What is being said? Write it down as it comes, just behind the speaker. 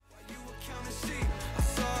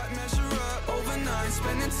mind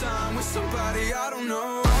spending time with somebody I don't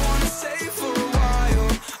know. I wanna stay for a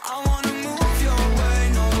while, I wanna move your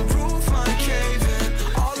way. No, the roof might cave in,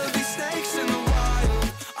 all of these snakes in the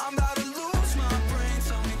wild. I'm about to lose my brain,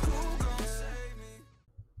 tell me who gon' save me.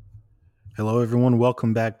 Hello, everyone.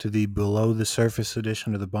 Welcome back to the Below the Surface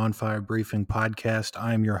edition of the Bonfire Briefing podcast.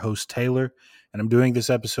 I am your host, Taylor, and I'm doing this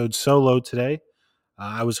episode solo today.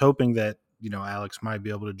 I was hoping that, Alex might be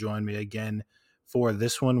able to join me again for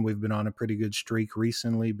this one. We've been on a pretty good streak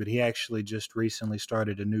recently, but he actually just recently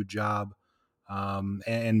started a new job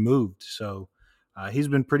and moved. So he's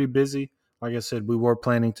been pretty busy. Like I said, we were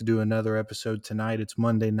planning to do another episode tonight. It's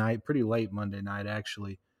Monday night, pretty late Monday night,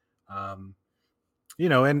 actually. And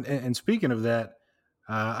speaking of that,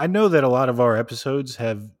 I know that a lot of our episodes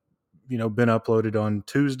have, been uploaded on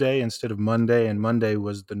Tuesday instead of Monday, and Monday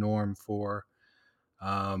was the norm for,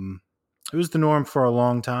 it was the norm for a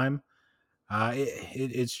long time.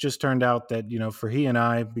 It's just turned out that, for he and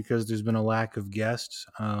I, because there's been a lack of guests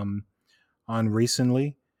on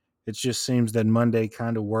recently, it just seems that Monday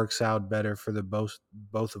kind of works out better for the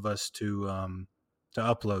both of us to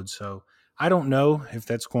upload. So I don't know if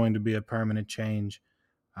that's going to be a permanent change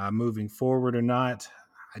moving forward or not.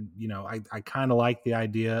 I kind of like the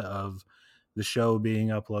idea of the show being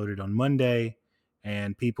uploaded on Monday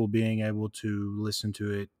and people being able to listen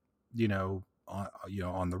to it,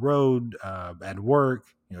 on the road, at work,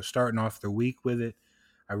 starting off their week with it.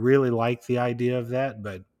 I really like the idea of that,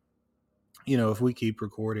 but if we keep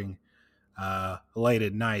recording late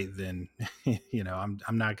at night, then I'm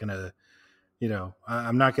not gonna,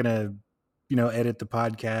 I'm not gonna edit the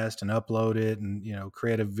podcast and upload it and,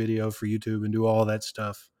 create a video for YouTube and do all that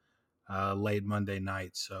stuff late Monday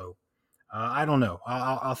night. So I don't know.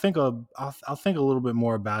 I'll think I'll think a little bit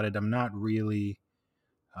more about it. I'm not really,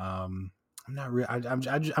 I'm not really,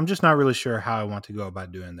 I'm just not really sure how I want to go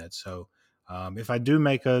about doing that. So if I do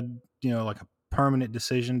make a, like a permanent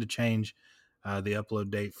decision to change the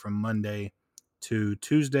upload date from Monday to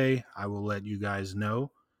Tuesday, I will let you guys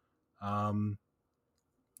know.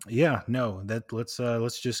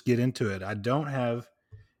 Let's just get into it. I don't have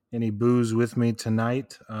any booze with me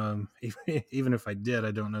tonight. Even if I did,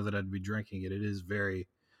 I don't know that I'd be drinking it. It is very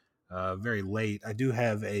very late. I do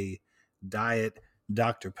have a diet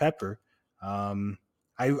Dr. Pepper.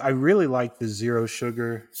 I really like the zero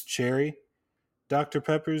sugar cherry Dr.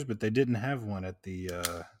 Peppers, but they didn't have one at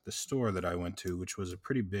the store that I went to, which was a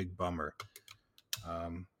pretty big bummer.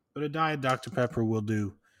 But a diet Dr. Pepper will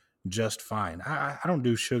do just fine. I don't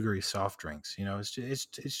do sugary soft drinks.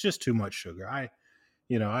 It's just too much sugar.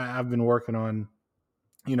 I've been working on,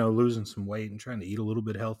 losing some weight and trying to eat a little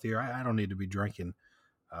bit healthier. I don't need to be drinking,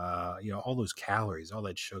 all those calories, all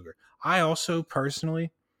that sugar. I also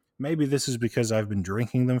personally, maybe this is because I've been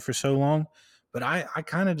drinking them for so long, but I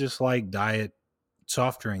kind of just like diet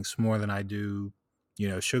soft drinks more than I do,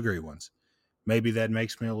 sugary ones. Maybe that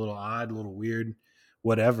makes me a little odd, a little weird,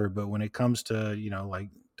 whatever. But when it comes to, like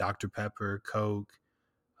Dr. Pepper, Coke,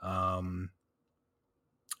 I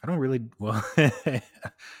don't really, well, I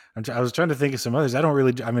was trying to think of some others. I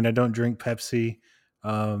don't drink Pepsi.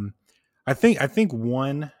 I think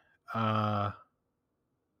one, uh,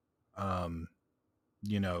 um,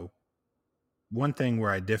 one thing where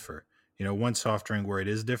I differ, one soft drink where it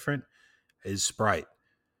is different is Sprite.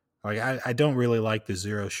 Like I don't really like the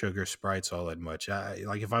zero sugar Sprites all that much.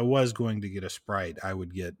 Like if I was going to get a Sprite, I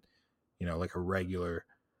would get, like a regular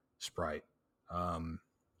Sprite. And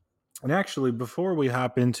actually, before we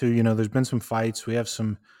hop into, there's been some fights. We have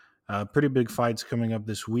some pretty big fights coming up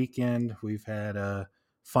this weekend. We've had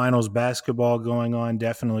finals basketball going on.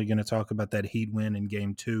 Definitely going to talk about that Heat win in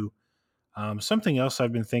Game 2. Something else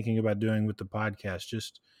I've been thinking about doing with the podcast,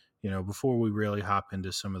 just before we really hop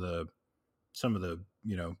into some of the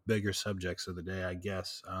bigger subjects of the day, I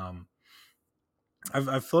guess.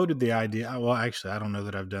 I've floated the idea. Well, actually, I don't know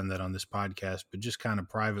that I've done that on this podcast, but just kind of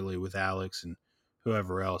privately with Alex and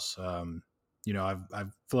whoever else.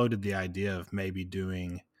 I've floated the idea of maybe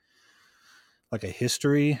doing like a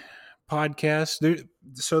history podcast.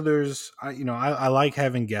 I like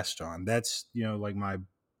having guests on. That's like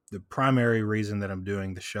the primary reason that I'm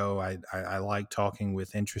doing the show. I like talking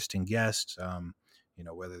with interesting guests.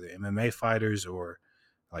 Whether they're MMA fighters or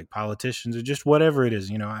like politicians or just whatever it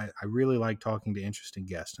is, I really like talking to interesting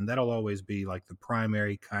guests, and that'll always be like the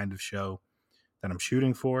primary kind of show that I'm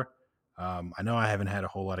shooting for. I know I haven't had a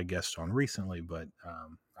whole lot of guests on recently, but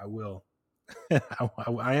I will.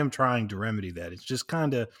 I am trying to remedy that. It's just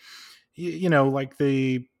kind of, like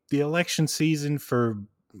the election season for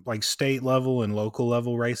like state level and local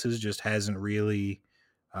level races just hasn't really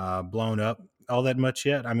blown up all that much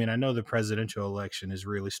yet. I mean, I know the presidential election is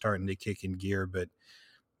really starting to kick in gear, but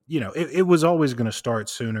it was always going to start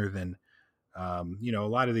sooner than a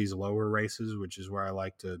lot of these lower races, which is where I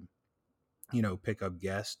like to pick up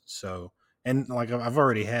guests. So, and like I've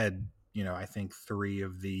already had, I think three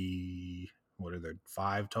of the, what are there,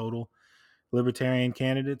 five total libertarian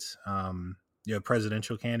candidates,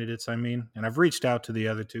 presidential candidates, I mean. And I've reached out to the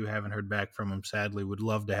other two, haven't heard back from them, sadly. Would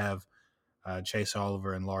love to have Chase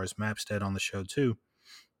Oliver and Lars Mapstead on the show too.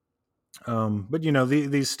 But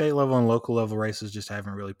these state level and local level races just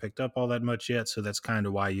haven't really picked up all that much yet. So that's kind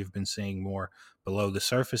of why you've been seeing more below the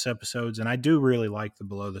surface episodes. And I do really like the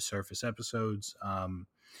below the surface episodes.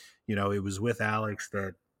 It was with Alex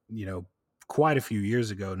that, quite a few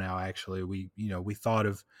years ago now, actually, we thought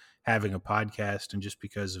of having a podcast, and just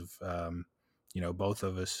because of, both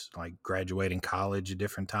of us like graduating college at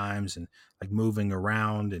different times and like moving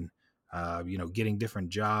around and, getting different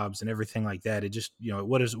jobs and everything like that. It just,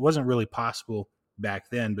 it wasn't really possible back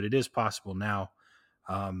then, but it is possible now.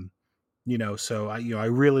 So I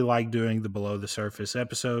really like doing the below the surface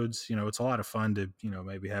episodes. It's a lot of fun to,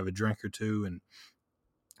 maybe have a drink or two and,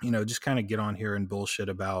 just kind of get on here and bullshit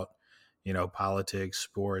about, politics,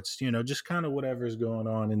 sports, just kind of whatever's going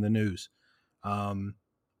on in the news.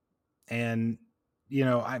 And,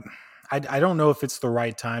 I don't know if it's the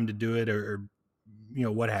right time to do it or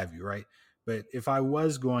what have you, right? But if I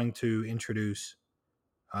was going to introduce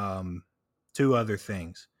two other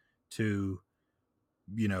things to,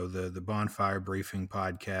 the Bonfire Briefing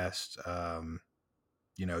podcast,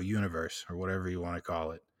 universe or whatever you want to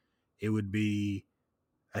call it, it would be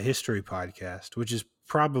a history podcast, which is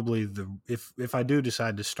probably if I do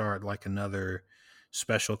decide to start like another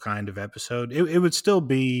special kind of episode, it would still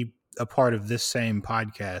be a part of this same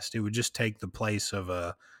podcast. It would just take the place of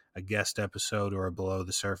a guest episode or a below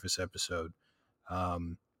the surface episode.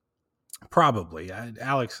 Probably.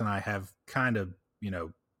 Alex and I have kind of,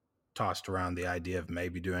 tossed around the idea of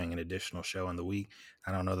maybe doing an additional show in the week.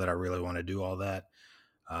 I don't know that I really want to do all that.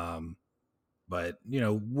 But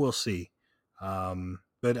we'll see.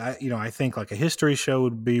 But I think like a history show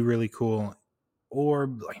would be really cool, or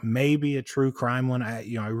like maybe a true crime one. I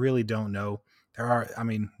really don't know.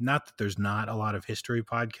 Not that there's not a lot of history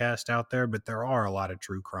podcasts out there, but there are a lot of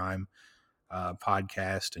true crime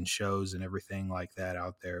podcasts and shows and everything like that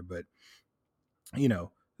out there. But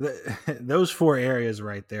those four areas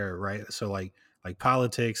right there, right? So like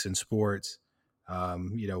politics and sports,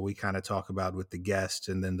 we kind of talk about with the guests,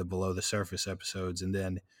 and then the below the surface episodes, and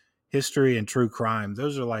then history and true crime.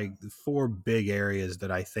 Those are like the four big areas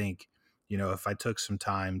that I think, if I took some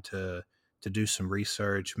time to do some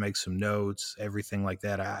research, make some notes, everything like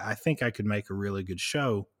that, I think I could make a really good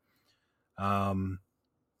show.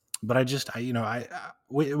 But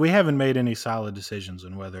we haven't made any solid decisions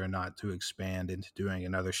on whether or not to expand into doing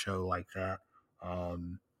another show like that.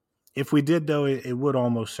 If we did, though, it would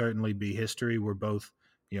almost certainly be history. We're both,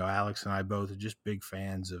 Alex and I both are just big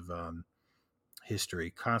fans of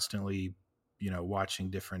history, constantly, watching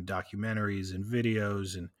different documentaries and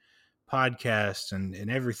videos and podcasts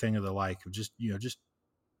and everything of the like of just, just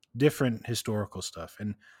different historical stuff.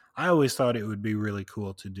 And I always thought it would be really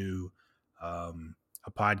cool to do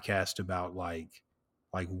a podcast about like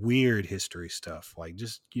weird history stuff, like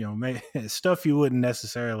just, stuff you wouldn't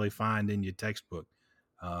necessarily find in your textbook.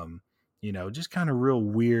 Just kind of real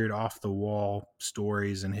weird off the wall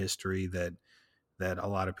stories in history that a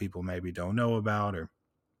lot of people maybe don't know about, or,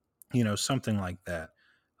 something like that.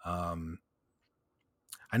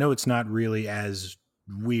 I know it's not really as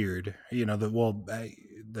weird,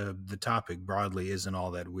 the topic broadly isn't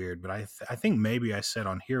all that weird, but I think maybe I said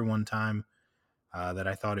on here one time that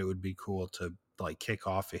I thought it would be cool to like kick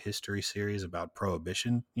off a history series about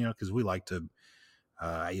prohibition, because we like to,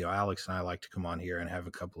 Alex and I like to come on here and have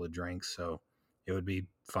a couple of drinks. So it would be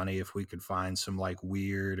funny if we could find some like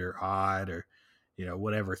weird or odd or,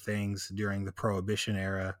 whatever things during the prohibition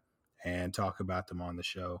era and talk about them on the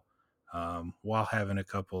show, while having a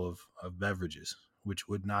couple of beverages, which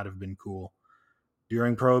would not have been cool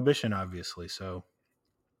during prohibition, obviously. So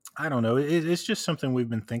I don't know. It's just something we've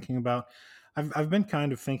been thinking about. I've been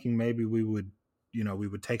kind of thinking maybe we would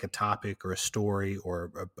take a topic or a story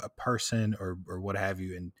or a person or what have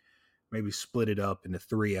you, and maybe split it up into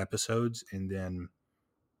 3 episodes, and then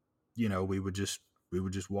we would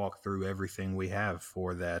just walk through everything we have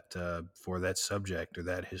for that subject or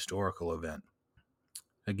that historical event.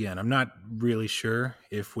 Again, I'm not really sure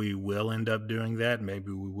if we will end up doing that.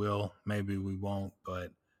 Maybe we will, maybe we won't,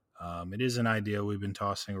 but it is an idea we've been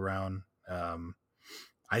tossing around.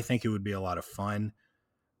 I think it would be a lot of fun.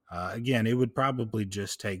 Again, it would probably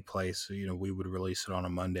just take place. We would release it on a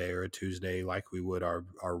Monday or a Tuesday, like we would our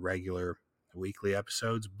regular weekly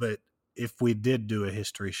episodes. But if we did do a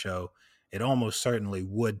history show, it almost certainly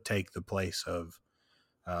would take the place of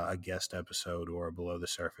a guest episode or a below the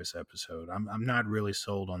surface episode. I'm not really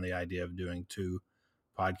sold on the idea of doing two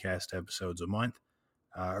podcast episodes a month,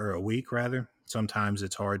 or a week rather. Sometimes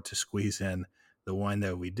it's hard to squeeze in the one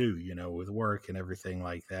that we do, with work and everything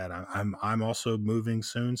like that. I'm also moving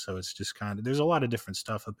soon, so it's just kind of, there's a lot of different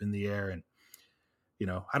stuff up in the air, and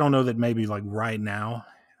I don't know that maybe like right now,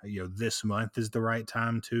 this month is the right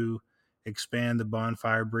time to expand the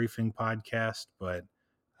Bonfire Briefing podcast, but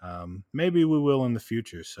maybe we will in the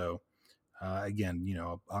future. So again,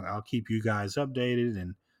 I'll keep you guys updated,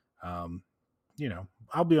 and um,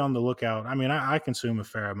 I'll be on the lookout. I mean, I consume a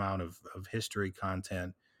fair amount of history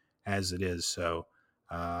content as it is, so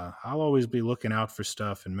I'll always be looking out for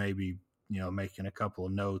stuff, and maybe making a couple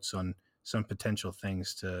of notes on some potential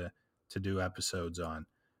things to do episodes on.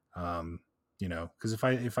 Um, because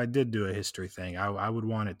if I did do a history thing, I would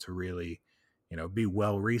want it to really, be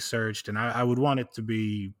well researched, and I would want it to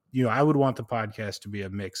be, I would want the podcast to be a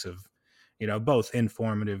mix of, both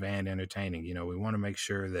informative and entertaining. We want to make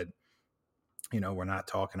sure that we're not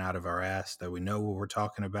talking out of our ass, that we know what we're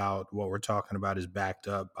talking about. What we're talking about is backed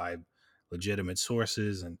up by legitimate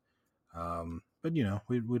sources. And, but,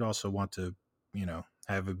 we'd also want to,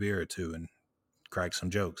 have a beer or two and crack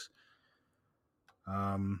some jokes.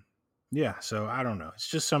 Yeah, so I don't know. It's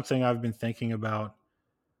just something I've been thinking about.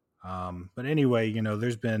 But anyway,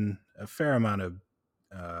 there's been a fair amount of,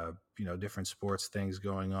 different sports things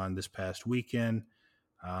going on this past weekend.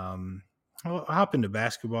 I'll hop into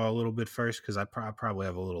basketball a little bit first, because I probably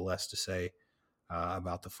have a little less to say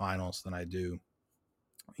about the finals than I do,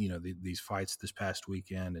 these fights this past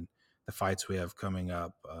weekend and the fights we have coming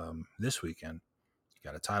up this weekend. You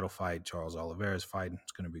got a title fight, Charles Oliveira's fighting.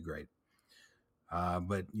 It's going to be great.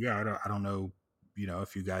 But yeah, I don't know,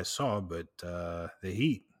 if you guys saw, but the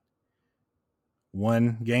Heat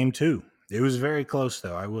won game 2. It was very close,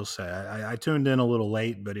 though, I will say. I tuned in a little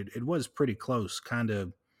late, but it was pretty close, kind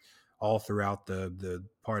of all throughout the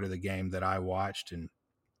part of the game that I watched. And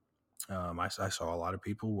I saw a lot of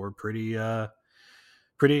people were pretty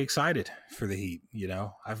excited for the Heat.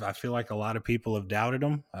 I feel like a lot of people have doubted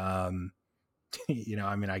them. I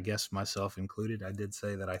mean, I guess myself included. I did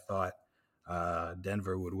say that I thought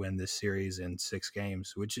Denver would win this series in 6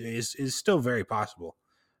 games, which is still very possible.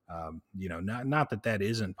 Not that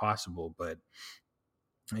isn't possible, but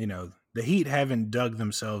the Heat haven't dug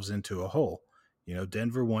themselves into a hole.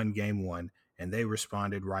 Denver won game 1, and they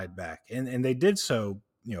responded right back, and they did so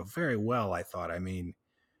very well, I thought. I mean,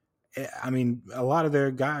 a lot of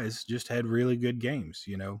their guys just had really good games.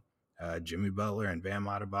 Jimmy Butler and Bam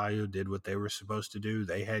Adebayo did what they were supposed to do.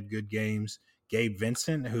 They had good games. Gabe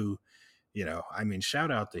Vincent, who,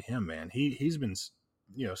 shout out to him, man. He's been,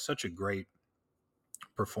 such a great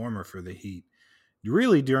performer for the Heat,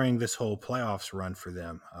 really, during this whole playoffs run for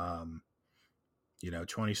them.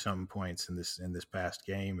 20 something points in this past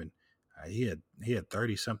game, and he had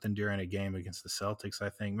 30 something during a game against the Celtics. I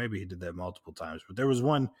think maybe he did that multiple times, but there was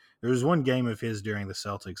one game of his during the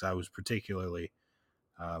Celtics I was particularly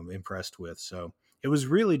impressed with. So it was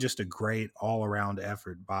really just a great all around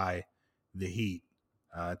effort by the Heat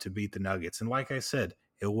to beat the Nuggets. And like I said,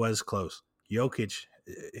 it was close. Jokic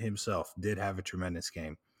himself did have a tremendous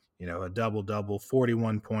game. A double-double,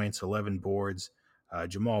 41 points, 11 boards.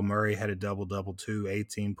 Jamal Murray had a double-double too,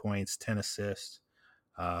 18 points, 10 assists.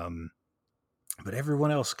 But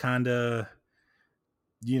everyone else kind of,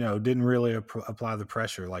 didn't really apply the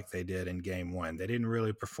pressure like they did in game 1. They didn't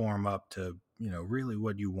really perform up to, really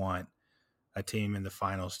what you want a team in the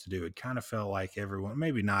finals to do. It kind of felt like everyone,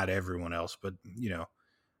 maybe not everyone else, but,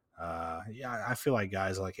 I feel like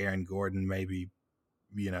guys like Aaron Gordon maybe,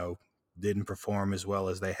 didn't perform as well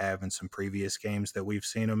as they have in some previous games that we've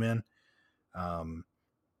seen them in.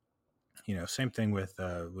 Same thing with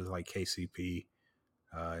like KCP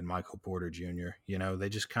and Michael Porter Jr. They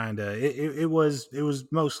just kind of it was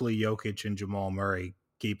mostly Jokic and Jamal Murray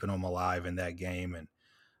keeping them alive in that game, and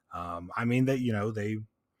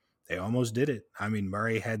they almost did it. I mean,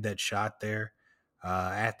 Murray had that shot there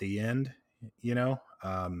at the end.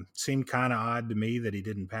 Seemed kind of odd to me that he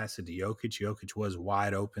didn't pass it to Jokic. Jokic was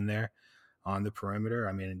wide open there on the perimeter.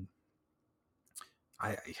 I mean,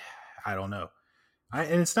 I don't know.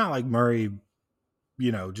 And it's not like Murray,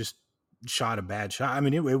 just shot a bad shot. I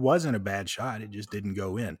mean, it wasn't a bad shot. It just didn't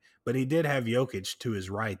go in. But he did have Jokic to his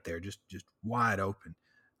right there, just wide open.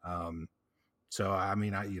 So, I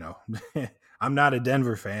mean, I'm not a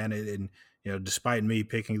Denver fan. And despite me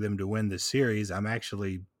picking them to win this series, I'm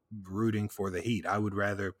actually, rooting for the Heat. I would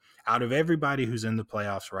rather, out of everybody who's in the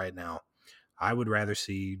playoffs right now, I would rather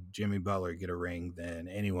see Jimmy Butler get a ring than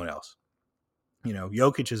anyone else.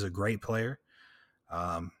 Jokic is a great player.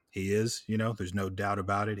 He is, there's no doubt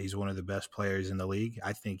about it. He's one of the best players in the league.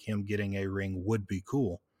 I think him getting a ring would be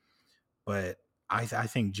cool, but I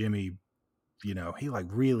think Jimmy, he like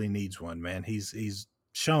really needs one, man. He's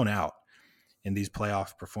shown out in these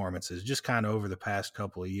playoff performances, just kind of over the past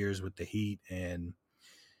couple of years with the Heat, and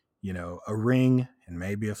a ring and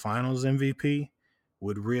maybe a Finals MVP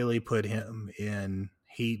would really put him in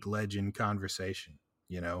Heat legend conversation.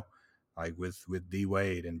 Like with D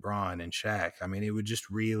Wade and Bron and Shaq. I mean, it would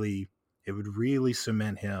really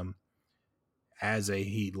cement him as a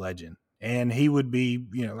Heat legend, and he would be,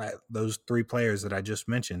 those three players that I just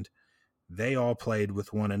mentioned, they all played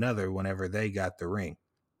with one another whenever they got the ring.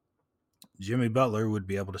 Jimmy Butler would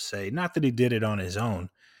be able to say, not that he did it on his own,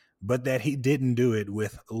 but that he didn't do it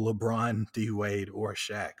with LeBron, D Wade, or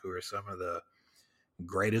Shaq, who are some of the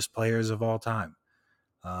greatest players of all time.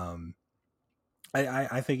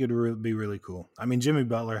 I think it would be really cool. I mean, Jimmy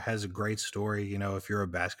Butler has a great story. If you're a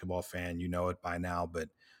basketball fan, you know it by now. But,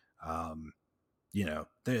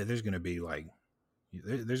 there's going to be like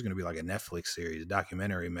a Netflix series,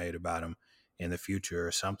 documentary made about him in the future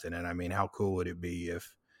or something. And I mean, how cool would it be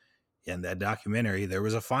if in that documentary there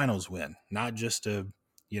was a finals win, not just a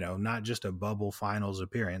bubble finals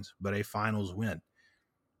appearance, but a finals win.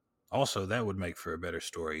 Also, that would make for a better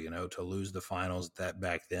story, to lose the finals that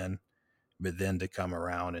back then, but then to come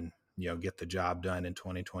around and, get the job done in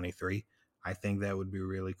 2023. I think that would be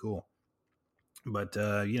really cool. But,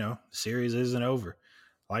 the series isn't over.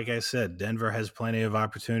 Like I said, Denver has plenty of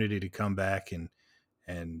opportunity to come back and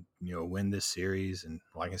win this series. And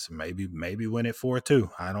like I said, maybe win it 4-2.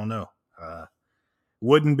 I don't know.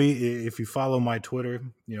 Wouldn't be, if you follow my Twitter,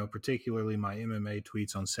 particularly my MMA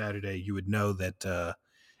tweets on Saturday, you would know that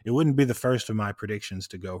it wouldn't be the first of my predictions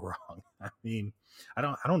to go wrong. I mean, I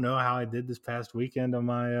don't know how I did this past weekend on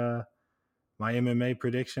my my MMA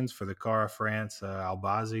predictions for the Cara France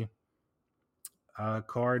Albazi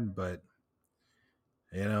card, but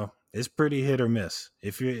it's pretty hit or miss.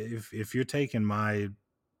 If you're taking my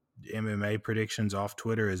MMA predictions off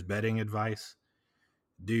Twitter as betting advice,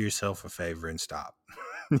 do yourself a favor and stop.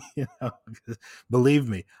 Believe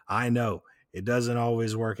me, I know it doesn't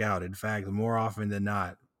always work out. In fact, more often than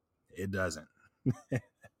not, it doesn't.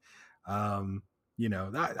 I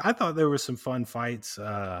thought there were some fun fights,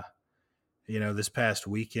 this past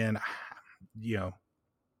weekend.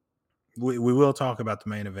 We will talk about the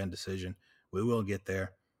main event decision. We will get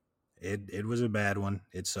there. It was a bad one.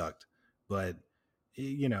 It sucked. But,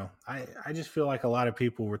 I just feel like a lot of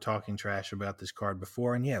people were talking trash about this card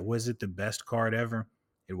before. And yeah, was it the best card ever?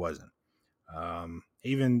 It wasn't.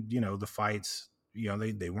 Even, the fights,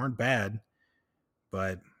 they weren't bad.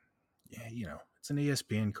 But, yeah, it's an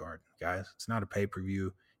ESPN card, guys. It's not a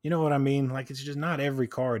pay-per-view. You know what I mean? Like, it's just not every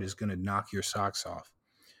card is going to knock your socks off,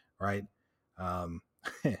 right?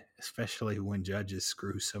 Especially when judges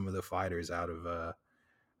screw some of the fighters out of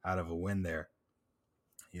a win there,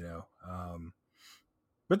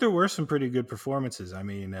 But there were some pretty good performances. I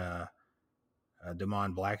mean,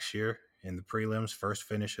 Damon Blackshear in the prelims, first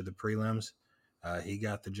finish of the prelims, he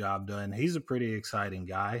got the job done. He's a pretty exciting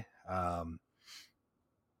guy.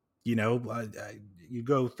 You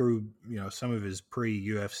go through, some of his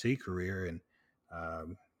pre-UFC career, and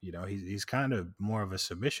he's kind of more of a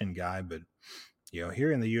submission guy, but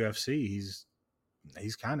here in the UFC, he's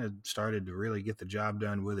kind of started to really get the job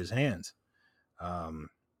done with his hands.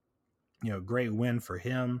 Great win for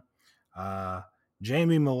him.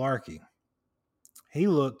 Jamie Mullarkey, he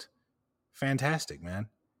looked fantastic, man.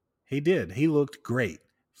 He did. He looked great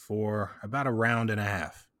for about a round and a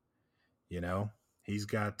half. He's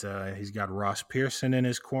got Ross Pearson in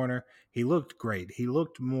his corner. He looked great. He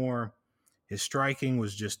looked more. His striking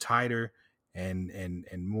was just tighter and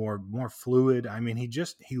more fluid. I mean, he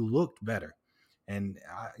looked better. And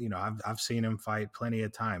I've seen him fight plenty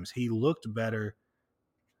of times. He looked better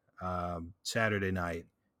Saturday night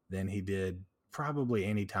than he did probably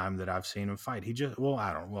any time that I've seen him fight. I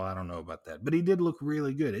don't know about that, but he did look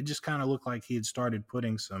really good. It just kind of looked like he had started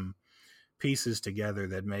putting some pieces together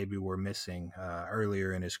that maybe were missing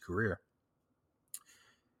earlier in his career.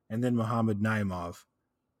 And then Muhammad Naimov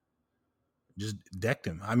just decked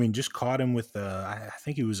him. I mean, just caught him with I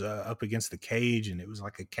think he was up against the cage, and it was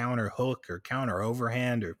like a counter hook or counter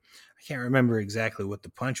overhand, or I can't remember exactly what the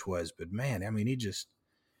punch was, but man, I mean, he just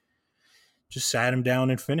sat him down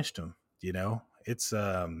and finished him. It's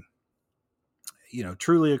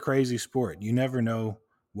truly a crazy sport. You never know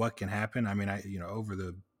what can happen. I mean, over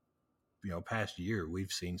the past year,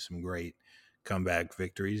 we've seen some great comeback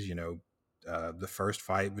victories. The first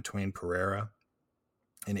fight between Pereira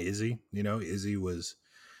and Izzy, Izzy was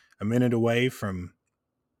a minute away from,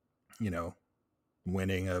 you know,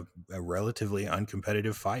 winning a relatively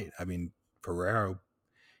uncompetitive fight. I mean, Pereira,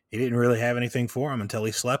 he didn't really have anything for him until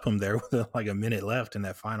he slept him there with like a minute left in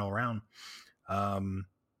that final round. Um,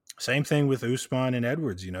 Same thing with Usman and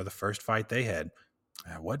Edwards. The first fight they had,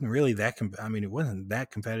 wasn't really that. It wasn't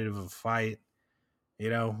that competitive of a fight.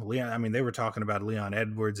 Leon. I mean, they were talking about Leon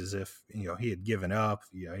Edwards as if he had given up.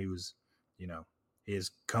 He was, he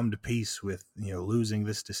has come to peace with losing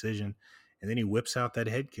this decision, and then he whips out that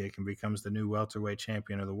head kick and becomes the new welterweight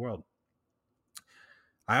champion of the world.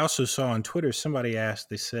 I also saw on Twitter somebody asked.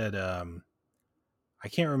 They said, I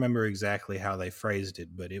can't remember exactly how they phrased it,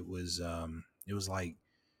 but it was like,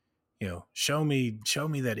 show me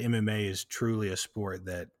that MMA is truly a sport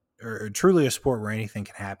or truly a sport where anything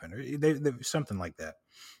can happen, or something like that.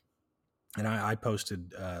 And I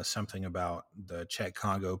posted something about the Czech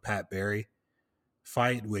Congo Pat Barry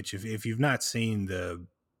fight, which if you've not seen the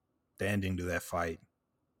ending to that fight,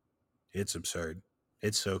 it's absurd.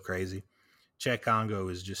 It's so crazy. Czech Congo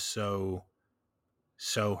is just so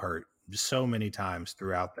hurt so many times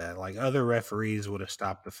throughout that. Like, other referees would have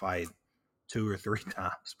stopped the fight 2 or 3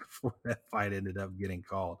 times before that fight ended up getting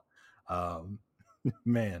called.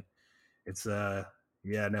 Man, it's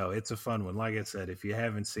it's a fun one. Like I said, if you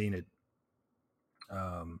haven't seen it,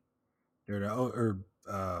 I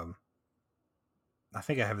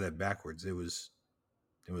think I have that backwards. It was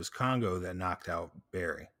Congo that knocked out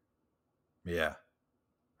Barry. Yeah.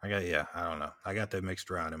 I don't know. I got that mixed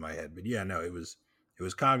around in my head. But yeah, no, it was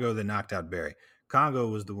Congo that knocked out Barry. Congo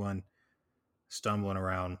was the one stumbling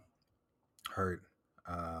around, hurt.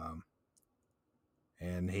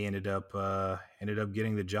 And he ended up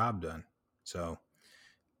getting the job done. So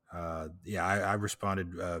I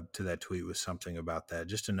responded to that tweet with something about that.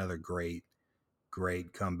 Just another great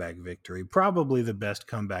comeback victory. Probably the best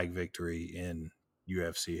comeback victory in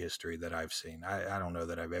UFC history that I've seen. I don't know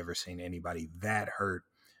that I've ever seen anybody that hurt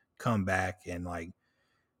come back and like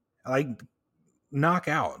knock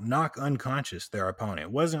unconscious their opponent.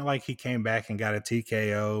 It wasn't like he came back and got a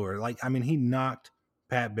TKO or he knocked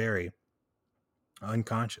Pat Barry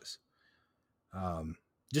unconscious.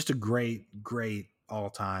 Just a great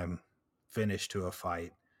all-time finish to a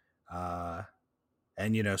fight. And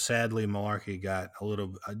sadly, Malarkey got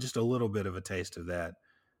just a little bit of a taste of that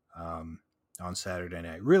on Saturday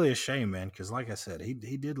night. Really a shame, man, because like I said, he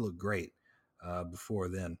did look great before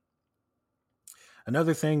then.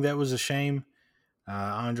 Another thing that was a shame,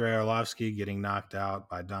 Andrei Arlovsky getting knocked out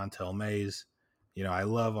by Dontel Mays. I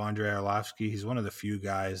love Andrei Arlovsky. He's one of the few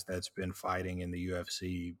guys that's been fighting in the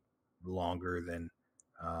UFC longer than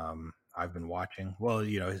I've been watching. Well,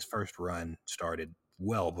 his first run started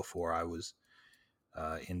well before I was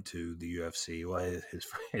into the UFC. Well,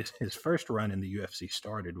 his first run in the UFC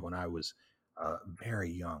started when I was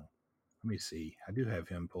very young. Let me see. I do have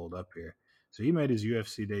him pulled up here. So he made his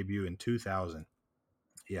UFC debut in 2000.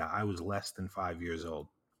 Yeah, I was less than 5 years old.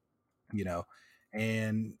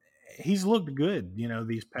 And he's looked good.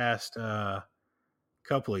 These past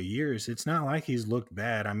couple of years. It's not like he's looked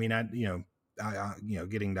bad. I mean,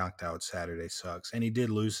 getting knocked out Saturday sucks, and he did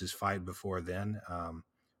lose his fight before then.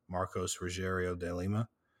 Marcos Rogerio de Lima,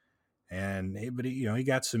 but he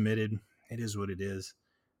got submitted. It is what it is.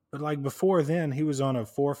 But like before then, he was on a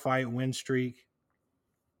 4-fight win streak.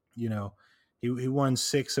 He won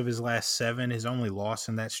 6 of his last 7. His only loss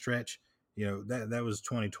in that stretch, that was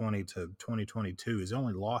 2020 to 2022. His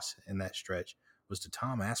only loss in that stretch was to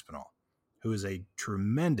Tom Aspinall, who is a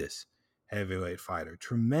tremendous heavyweight fighter,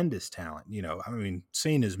 tremendous talent.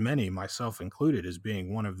 Seen as many, myself included, as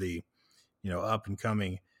being one of the up and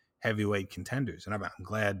coming heavyweight contenders. And I'm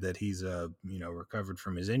glad that he's recovered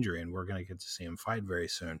from his injury, and we're going to get to see him fight very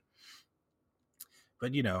soon.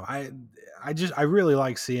 But I really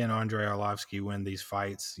like seeing Andrei Arlovsky win these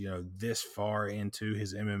fights, this far into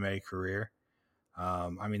his MMA career.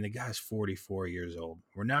 The guy's 44 years old.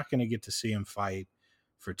 We're not going to get to see him fight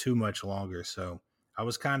for too much longer. So I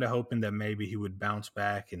was kind of hoping that maybe he would bounce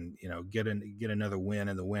back and get another win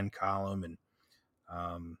in the win column. And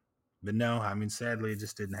but no, sadly it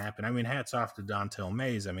just didn't happen. Hats off to Dontel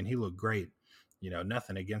Mays. He looked great.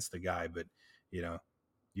 Nothing against the guy, but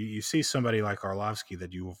you see somebody like Arlovsky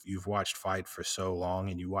that you've watched fight for so long,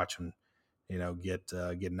 and you watch him get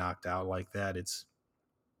knocked out like that. It's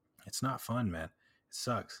not fun, man. It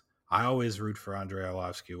sucks. I always root for Andrei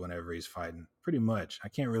Arlovsky whenever he's fighting. Pretty much. I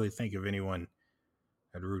can't really think of anyone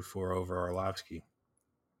I'd root for over Arlovsky.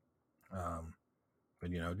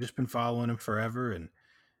 But just been following him forever, and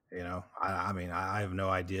I mean, I have no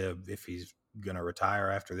idea if he's going to retire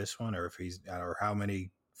after this one, or if or how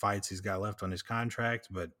many fights he's got left on his contract.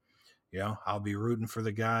 But I'll be rooting for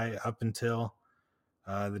the guy up until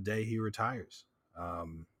the day he retires.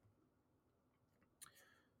 Um,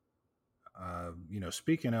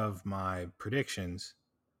 Speaking of my predictions,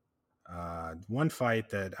 one fight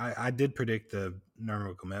that I did predict the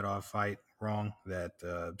Nurmagomedov fight wrong that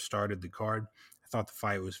started the card. I thought the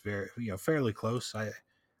fight was very, fairly close. I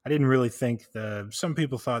didn't really think some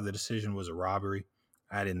people thought the decision was a robbery.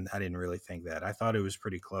 I didn't really think that. I thought it was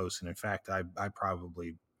pretty close. And in fact, I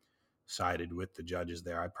probably sided with the judges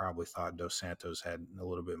there. I probably thought Dos Santos had a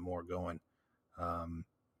little bit more going um,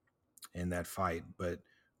 in that fight. But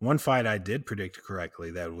one fight I did predict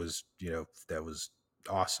correctly that was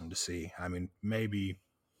awesome to see. I mean, maybe,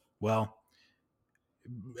 well,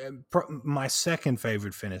 my second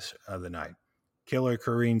favorite finish of the night, Killer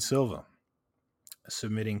Karine Silva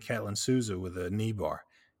submitting Ketlin Souza with a knee bar.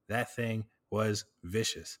 That thing was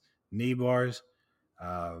vicious. Knee bars,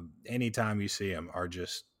 anytime you see them, are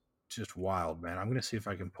just wild, man. I'm gonna see if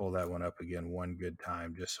I can pull that one up again one good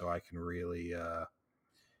time, just so I can really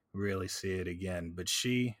see it again. But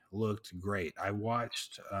she looked great. I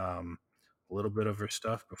watched a little bit of her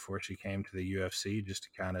stuff before she came to the UFC, just to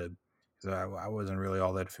kind of, because I wasn't really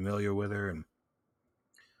all that familiar with her, and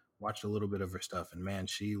watched a little bit of her stuff. And man,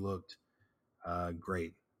 she looked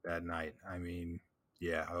great that night. I mean,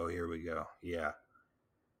 yeah. Oh, here we go. Yeah.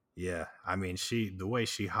 Yeah. I mean, the way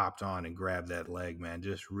she hopped on and grabbed that leg, man,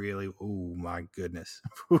 just really, oh my goodness.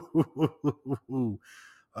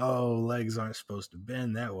 Oh, legs aren't supposed to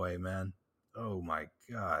bend that way, man. Oh my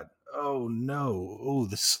God. Oh no. Oh,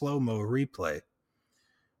 the slow mo replay.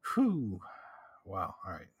 Whew. Wow.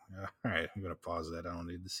 All right. All right. I'm gonna pause that. I don't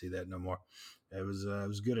need to see that no more. It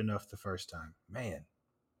was good enough the first time. Man,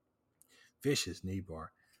 vicious knee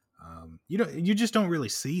bar. You just don't really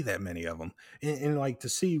see that many of them, and like to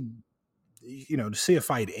see a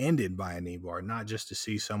fight ended by a knee bar, not just to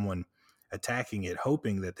see someone attacking it,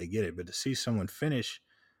 hoping that they get it, but to see someone finish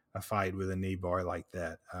a fight with a knee bar like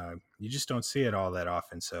that. You just don't see it all that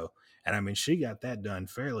often. So, and I mean, she got that done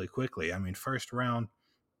fairly quickly. I mean, first round,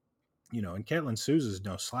 and Ketlin Souza's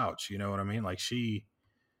no slouch. You know what I mean? Like she's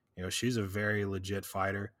a very legit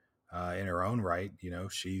fighter in her own right.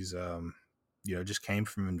 She's, just came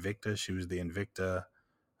from Invicta. She was the Invicta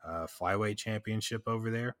flyweight championship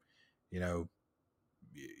over there. You know,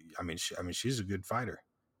 I mean, she's a good fighter.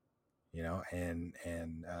 And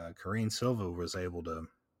Karine Silva was able to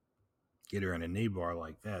get her in a knee bar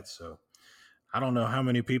like that. So I don't know how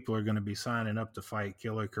many people are going to be signing up to fight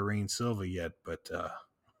Killer Karine Silva yet, but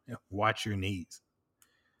watch your knees.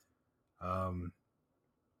 Vic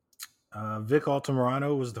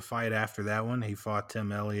Altamirano was the fight after that one. He fought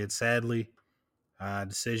Tim Elliott. Sadly,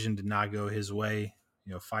 decision did not go his way.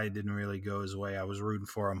 Fight didn't really go his way. I was rooting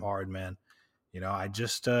for him hard, man. I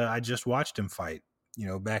just watched him fight.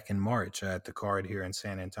 Back in March at the card here in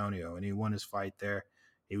San Antonio, and he won his fight there.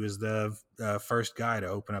 He was the first guy to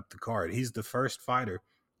open up the card. He's the first fighter.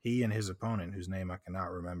 He and his opponent, whose name I cannot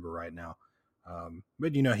remember right now,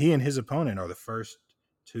 but he and his opponent are the first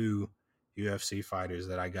two UFC fighters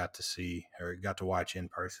that I got to see or got to watch in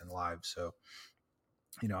person live. So,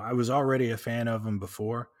 I was already a fan of him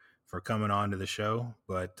before for coming on to the show,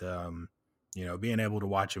 but being able to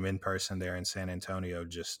watch him in person there in San Antonio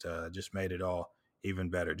just made it all even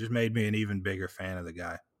better. Just made me an even bigger fan of the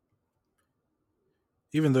guy.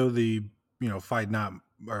 Even though the fight not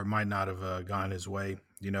or might not have gone his way,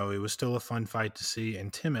 it was still a fun fight to see.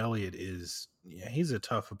 And Tim Elliott he's a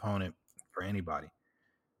tough opponent for anybody.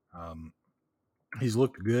 He's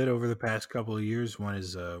looked good over the past couple of years.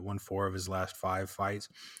 Won 4 of his last 5 fights.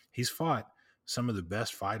 He's fought some of the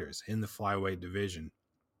best fighters in the flyweight division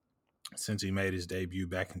since he made his debut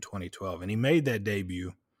back in 2012, and he made that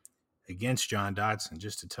debut against John Dodson,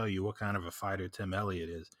 just to tell you what kind of a fighter Tim Elliott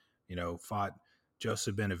is. Fought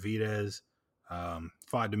Joseph Benavidez,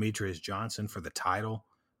 fought Demetrius Johnson for the title,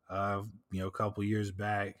 a couple years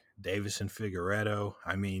back. Davison Figueiredo.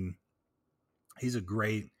 I mean, he's a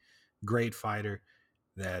great fighter.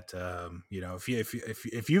 That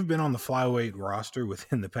if you've been on the flyweight roster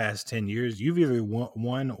within the past 10 years, you've either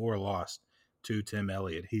won or lost to Tim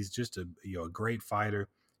Elliott. He's just a great fighter.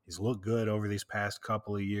 He's looked good over these past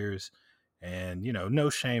couple of years, and no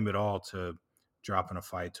shame at all to dropping a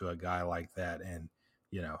fight to a guy like that. And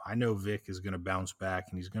I know Vic is going to bounce back,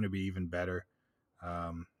 and he's going to be even better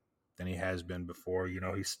than he has been before.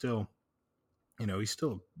 He's still a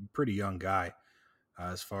pretty young guy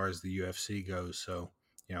as far as the UFC goes. So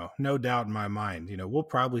no doubt in my mind, we'll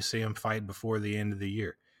probably see him fight before the end of the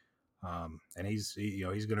year. And he's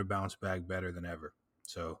going to bounce back better than ever.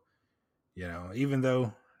 So, even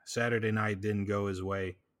though Saturday night didn't go his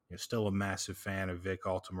way, you're still a massive fan of Vic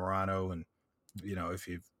Altamirano. And, if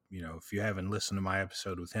you haven't listened to my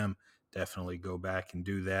episode with him, definitely go back and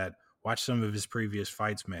do that. Watch some of his previous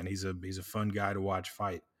fights, man. He's a fun guy to watch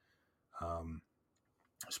fight. Um,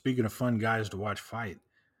 Speaking of fun guys to watch fight,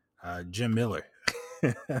 Jim Miller.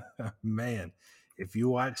 Man, if you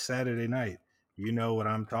watch Saturday night, you know what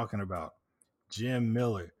I'm talking about. Jim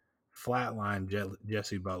Miller flatlined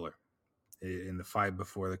Jesse Butler in the fight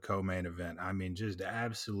before the co-main event. I mean, just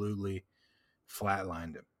absolutely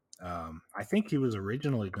flatlined him. I think he was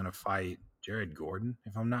originally going to fight Jared Gordon,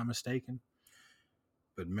 if I'm not mistaken.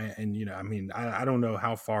 But man, and I mean, I don't know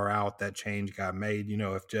how far out that change got made.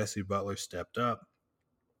 If Jesse Butler stepped up,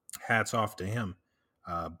 hats off to him.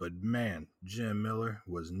 But man, Jim Miller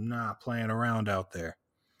was not playing around out there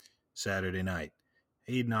Saturday night.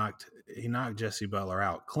 He knocked Jesse Butler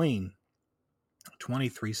out clean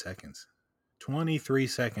 23 seconds. 23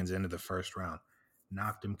 seconds into the first round.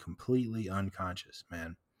 Knocked him completely unconscious,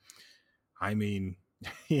 man. I mean,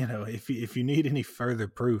 if you need any further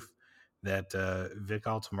proof that Vic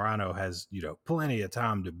Altamirano has, plenty of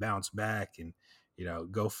time to bounce back and,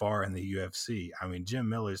 go far in the UFC. I mean, Jim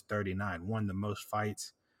Miller's 39, won the most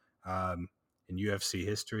fights in UFC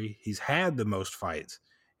history. He's had the most fights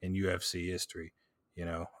in UFC history.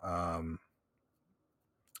 I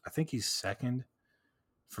think he's second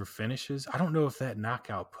for finishes. I don't know if that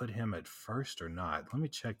knockout put him at first or not. Let me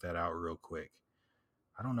check that out real quick.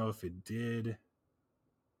 I don't know if it did.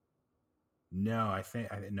 No, I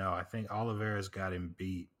think Oliveira's got him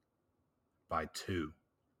beat by 2.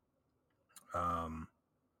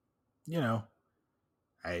 You know,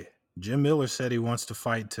 hey, Jim Miller said he wants to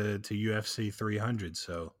fight to UFC 300,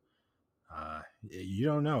 so you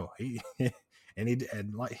don't know. He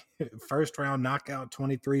and like first round knockout,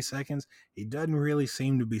 23 seconds. He doesn't really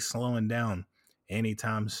seem to be slowing down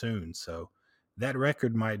anytime soon. So that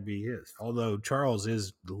record might be his. Although Charles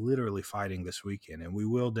is literally fighting this weekend, and we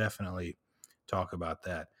will definitely talk about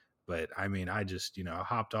that. But I mean, I just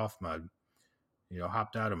hopped out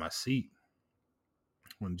of my seat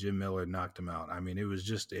when Jim Miller knocked him out. I mean, it was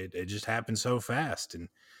just it just happened so fast, and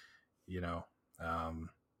you know, um,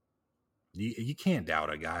 you can't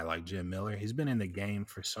doubt a guy like Jim Miller. He's been in the game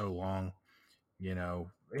for so long.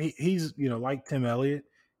 He's like Tim Elliott.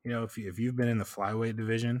 If you've been in the flyweight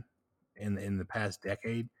division in the past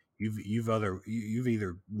decade, you've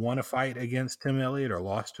either won a fight against Tim Elliott or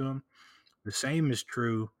lost to him. The same is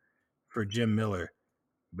true for Jim Miller,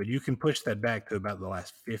 but you can push that back to about the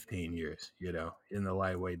last 15 years. In the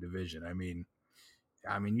lightweight division. I mean,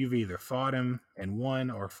 you've either fought him and won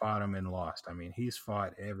or fought him and lost. I mean, he's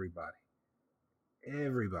fought everybody,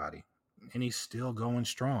 and he's still going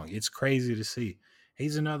strong. It's crazy to see.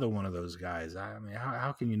 He's another one of those guys. I mean,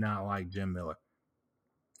 how can you not like Jim Miller?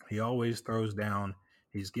 He always throws down.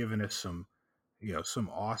 He's given us some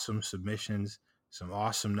awesome submissions, some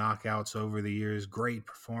awesome knockouts over the years, great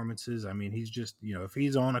performances. I mean, he's just, if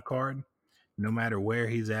he's on a card, no matter where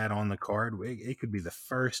he's at on the card, it could be the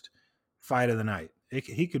first fight of the night.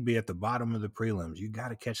 He could be at the bottom of the prelims. You got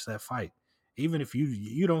to catch that fight. Even if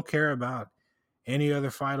you don't care about any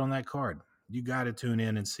other fight on that card, you got to tune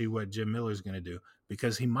in and see what Jim Miller's going to do,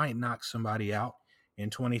 because he might knock somebody out in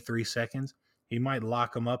 23 seconds. He might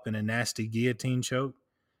lock them up in a nasty guillotine choke.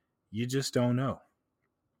 You just don't know.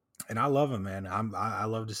 And I love him, man. I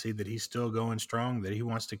love to see that he's still going strong, that he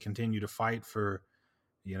wants to continue to fight for,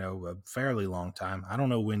 a fairly long time. I don't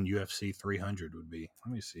know when UFC 300 would be.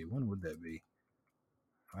 Let me see. When would that be?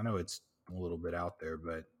 I know it's a little bit out there,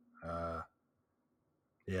 but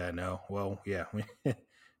yeah, no. Well, yeah.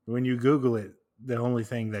 When you Google it, the only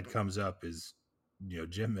thing that comes up is,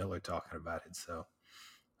 Jim Miller talking about it. So,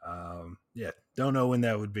 yeah, don't know when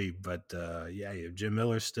that would be, but yeah, Jim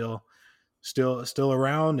Miller's still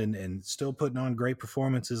around and still putting on great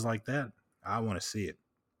performances like that. I want to see it.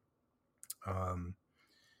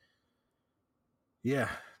 Yeah,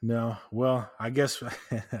 no. Well, I guess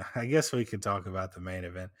we could talk about the main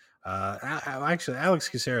event. Actually, Alex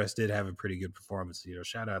Caceres did have a pretty good performance.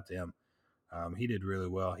 Shout out to him. He did really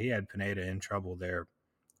well. He had Pineda in trouble there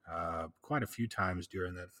quite a few times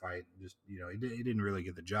during that fight. Just he didn't really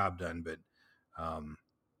get the job done. But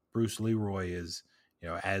Bruce Leroy is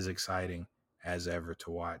as exciting as ever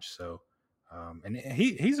to watch. So and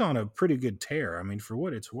he's on a pretty good tear. I mean, for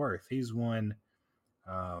what it's worth, he's won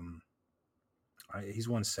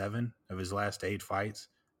 7 of his last 8 fights,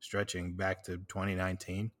 stretching back to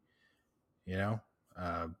 2019.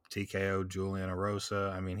 TKO Julian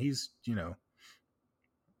Erosa. I mean, he's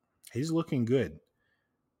looking good.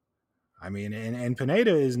 I mean, and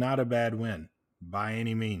Pineda is not a bad win by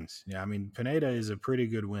any means. Yeah, I mean, Pineda is a pretty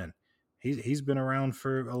good win. He's been around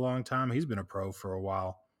for a long time. He's been a pro for a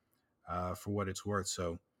while, for what it's worth.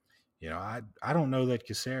 So, I don't know that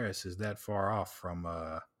Caceres is that far off from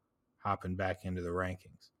hopping back into the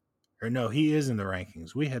rankings. Or no, he is in the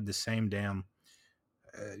rankings. We had the same damn.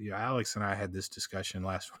 Alex and I had this discussion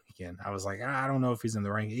last weekend. I was like, I don't know if he's in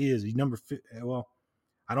the ranking. He is. He's number. Well,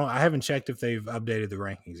 I don't. I haven't checked if they've updated the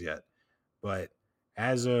rankings yet, but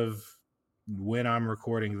as of when I'm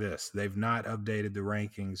recording this, they've not updated the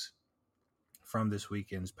rankings from this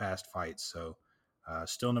weekend's past fights. So,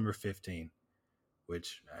 still number 15,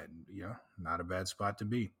 which not a bad spot to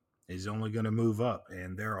be. He's only going to move up,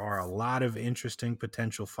 and there are a lot of interesting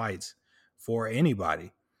potential fights for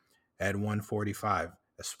anybody at 145,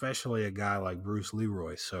 especially a guy like Bruce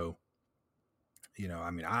Leroy. So,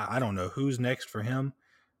 I don't know who's next for him,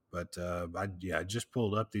 but I just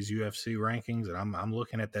pulled up these UFC rankings, and I'm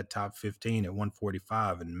looking at that top 15 at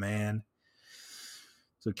 145, and man,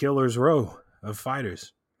 it's a killer's row of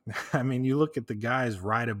fighters. I mean, you look at the guys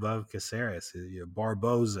right above Caceres: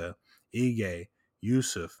 Barboza, Ige,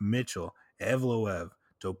 Yusuf, Mitchell, Evloev,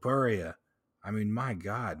 Topuria. I mean, my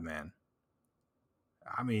God, man.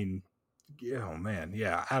 I mean, man,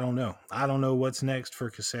 yeah. I don't know. I don't know what's next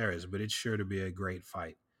for Caceres, but it's sure to be a great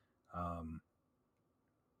fight.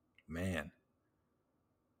 Man,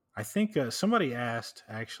 I think somebody asked,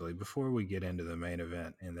 actually, before we get into the main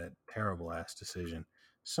event in that terrible ass decision,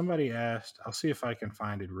 somebody asked, I'll see if I can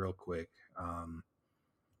find it real quick.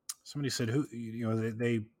 Somebody said,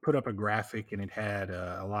 they put up a graphic and it had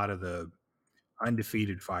a lot of the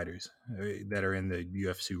undefeated fighters that are in the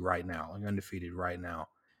UFC right now, like undefeated right now.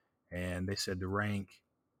 And they said to rank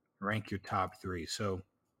your top 3. So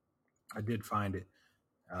I did find it.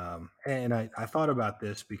 And I thought about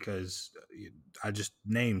this because I just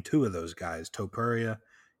named 2 of those guys. Topuria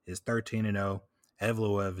is 13-0.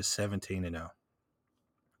 Evloev is 17-0.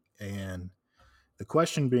 And the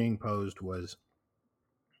question being posed was,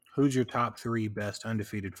 who's your top 3 best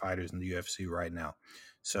undefeated fighters in the UFC right now?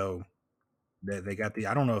 So they got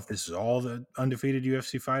I don't know if this is all the undefeated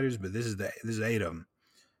UFC fighters, but this is 8 of them.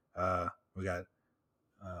 We got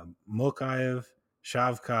Mokaev,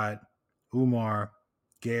 Shavkat, Umar,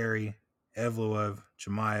 Gary, Evloev,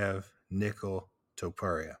 Chimaev, Nickel,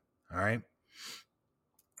 Topuria. All right.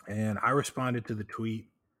 And I responded to the tweet,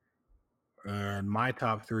 and my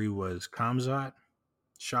top 3 was Khamzat,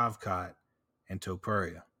 Shavkat, and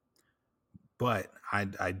Topuria. But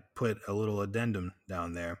I put a little addendum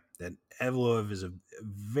down there that Evloev is a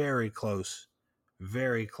very close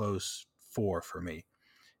 4 for me.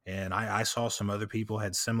 And I saw some other people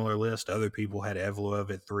had similar lists. Other people had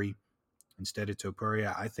Evloev at 3 instead of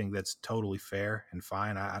Topuria. I think that's totally fair and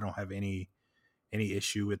fine. I don't have any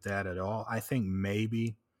issue with that at all. I think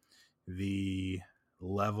maybe the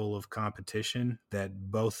level of competition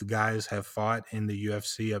that both guys have fought in the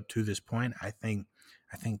UFC up to this point, I think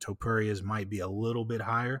Topuria's might be a little bit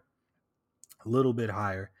higher.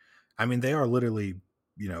 I mean, they are literally,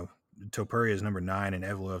 Topuria is number 9 and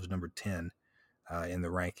Evloev's number 10 in the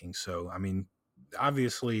rankings. So, I mean,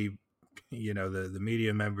 obviously, the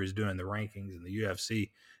media members doing the rankings and the UFC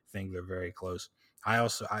think they're very close. I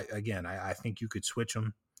think you could switch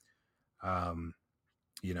them.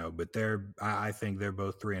 But I think they're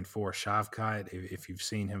both 3 and 4. Shavkat, if you've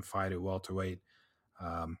seen him fight at welterweight,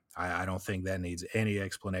 I don't think that needs any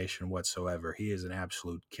explanation whatsoever. He is an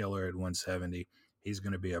absolute killer at 170. He's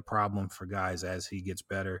going to be a problem for guys as he gets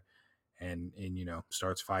better and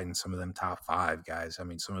starts fighting some of them top 5 guys. I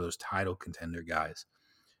mean, some of those title contender guys.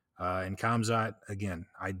 And Khamzat, again,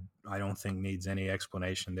 I don't think needs any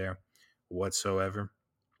explanation there whatsoever.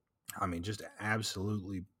 I mean, just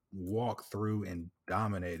absolutely walked through and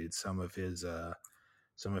dominated some of his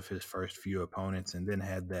first few opponents, and then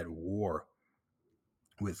had that war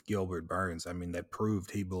with Gilbert Burns. I mean, that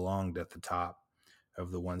proved he belonged at the top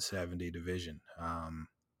of the 170 division. I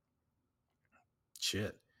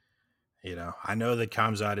know that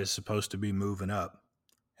Khamzat is supposed to be moving up,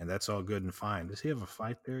 and that's all good and fine. Does he have a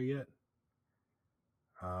fight there yet?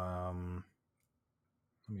 Let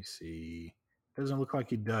me see. Doesn't look like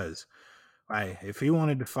he does. If he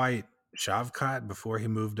wanted to fight Shavkat before he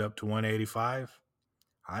moved up to 185,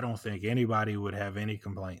 I don't think anybody would have any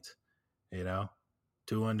complaints.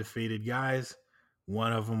 2 undefeated guys.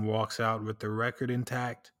 One of them walks out with the record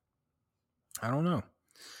intact. I don't know.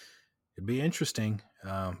 It'd be interesting.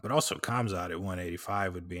 But also Khamzat at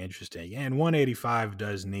 185 would be interesting. And 185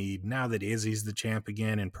 does need, now that Izzy's the champ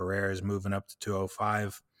again and Pereira's moving up to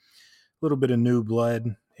 205, a little bit of new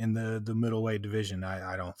blood in the middleweight division,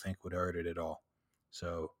 I don't think would hurt it at all.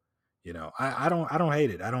 So, I don't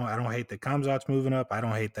hate it. I don't hate that Kamzat's moving up. I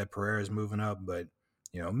don't hate that Pereira's moving up, but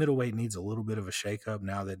middleweight needs a little bit of a shakeup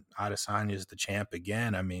now that Adesanya is the champ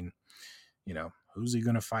again. I mean, who's he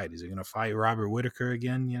going to fight? Is he going to fight Robert Whitaker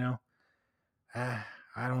again? I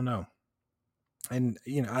don't know. And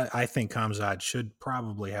I think Kamzat should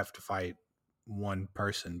probably have to fight one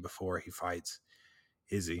person before he fights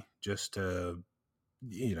Izzy, just to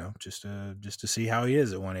just to see how he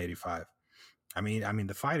is at 185. I mean,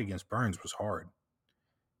 the fight against Burns was hard.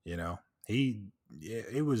 You know, he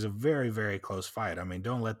it was a very, very close fight. I mean,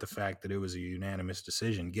 don't let the fact that it was a unanimous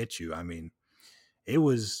decision get you. I mean, it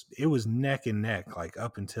was neck and neck, like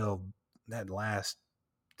up until that last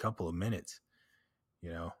couple of minutes.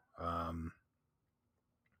 You know,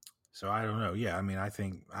 so I don't know. Yeah, I mean,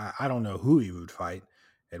 I don't know who he would fight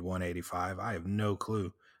at 185. I have no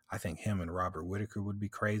clue. I think him and Robert Whitaker would be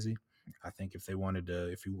crazy. I think if you wanted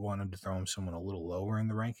to throw him someone a little lower in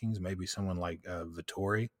the rankings, maybe someone like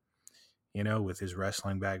Vittori, with his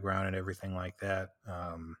wrestling background and everything like that.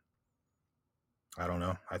 I don't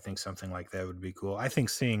know. I think something like that would be cool. I think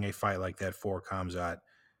seeing a fight like that for Kamzat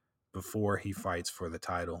before he fights for the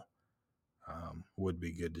title would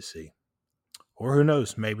be good to see. Or who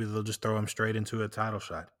knows? Maybe they'll just throw him straight into a title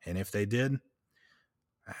shot. And if they did,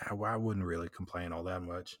 I wouldn't really complain all that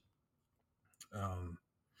much.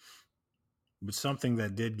 But something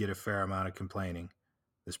that did get a fair amount of complaining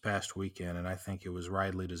this past weekend, and I think it was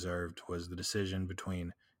rightly deserved, was the decision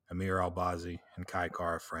between Amir Albazi and Kai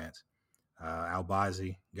Kara France.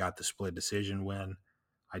 Albazi got the split decision win.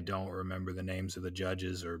 I don't remember the names of the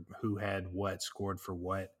judges or who had what scored for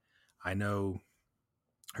what. I know,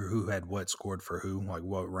 or who had what scored for who, like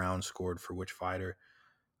what round scored for which fighter.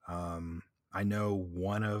 I know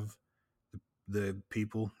one of the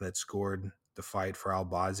people that scored the fight for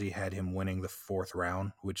Albazi had him winning the fourth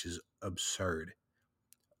round, which is absurd.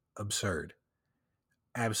 Absurd.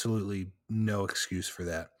 Absolutely no excuse for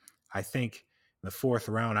that. I think the fourth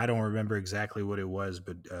round, I don't remember exactly what it was,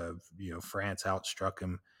 but France outstruck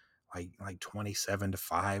him like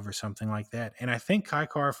 27-5 or something like that. And I think Kai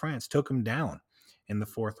Kara France took him down in the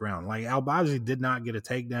fourth round. Like Albazi did not get a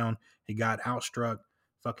takedown. He got outstruck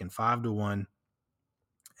fucking 5-1,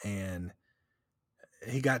 and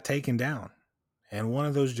he got taken down. And one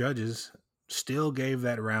of those judges still gave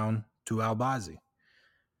that round to Albazi.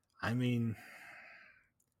 I mean,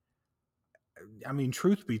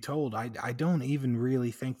 truth be told, I don't even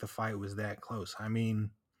really think the fight was that close. I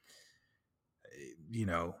mean,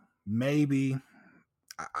 maybe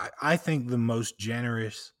I think the most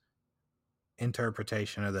generous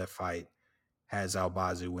interpretation of that fight has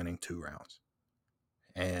Albazi winning 2 rounds.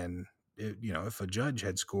 And, if a judge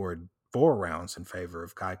had scored 4 rounds in favor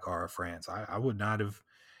of Kai Kara France, I wouldn't have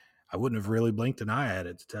really blinked an eye at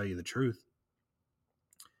it, to tell you the truth.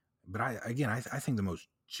 But I think the most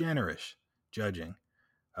generous judging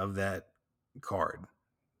of that card,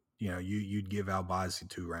 you'd give Albazi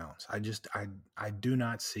 2 rounds. I do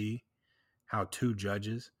not see how 2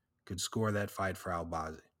 judges could score that fight for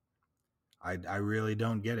Albazi. I really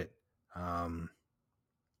don't get it.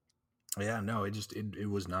 It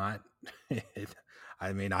was not.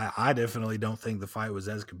 I definitely don't think the fight was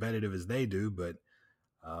as competitive as they do, but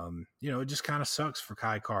it just kind of sucks for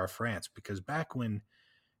Kai Kara France, because back when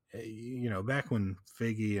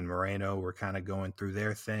Figgy and Moreno were kind of going through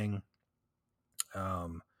their thing,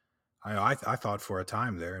 I thought for a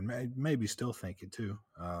time there, and maybe still think it too.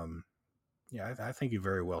 I think it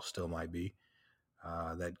very well still might be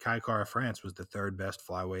that Kai Kara France was the 3rd best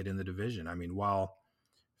flyweight in the division. I mean, while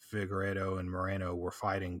Figueiredo and Moreno were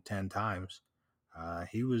fighting 10 times,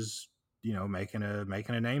 he was making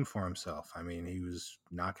a name for himself. I mean, he was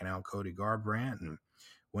knocking out Cody Garbrandt and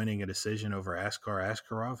winning a decision over Askar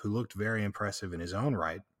Askarov, who looked very impressive in his own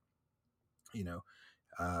right.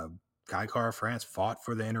 Kai Kara France fought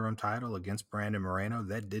for the interim title against Brandon Moreno.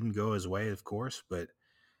 That didn't go his way, of course, but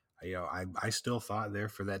I still thought there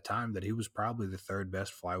for that time that he was probably the 3rd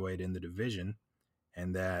best flyweight in the division,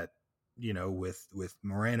 and that with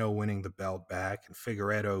Moreno winning the belt back and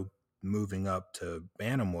Figueiredo moving up to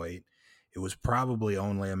bantamweight, it was probably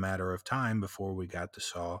only a matter of time before we got to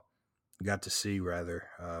see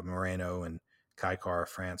Moreno and Kai Kara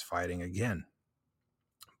France fighting again.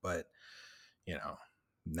 But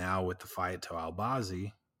now with the fight to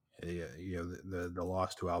Albazi, the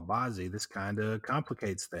loss to Albazi, this kind of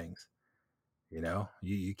complicates things.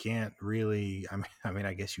 You can't really.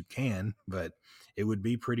 I guess you can, but it would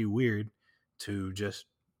be pretty weird to just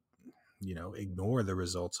ignore the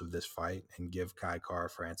results of this fight and give Kai Kara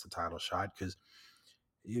France a title shot, because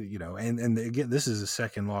and again, this is his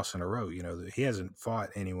 2nd loss in a row. He hasn't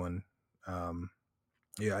fought anyone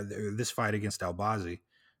Yeah, this fight against Albazi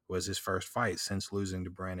was his first fight since losing to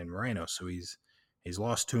Brandon Moreno. So he's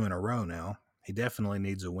lost 2 in a row now. He definitely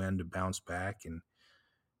needs a win to bounce back and,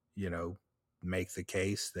 you know, make the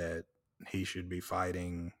case that he should be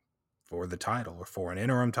fighting for the title or for an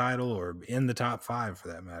interim title or in the top 5 for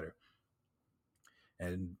that matter.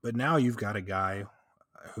 But now you've got a guy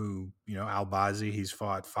who, Albazi, he's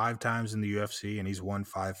fought 5 times in the UFC and he's won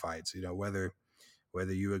 5 fights.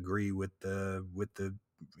 Whether you agree with the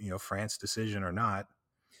France decision or not,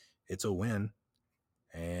 it's a win.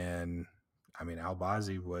 And I mean,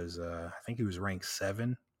 Albazi was I think he was ranked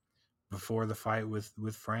 7 before the fight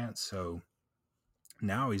with France. So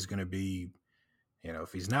now he's going to be,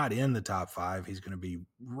 if he's not in the top 5, he's going to be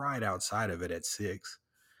right outside of it at 6.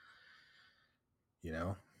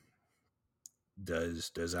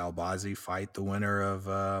 Does Albazi fight the winner of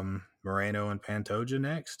Moreno and Pantoja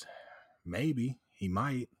next? Maybe he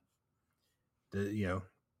might.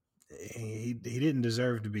 He didn't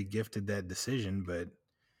deserve to be gifted that decision, but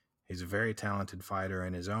he's a very talented fighter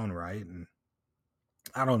in his own right, and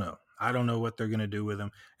I don't know. I don't know what they're going to do with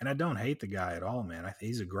him, and I don't hate the guy at all, man.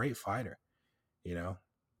 He's a great fighter. He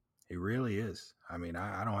really is. I mean,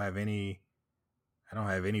 I don't have any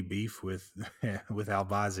beef with with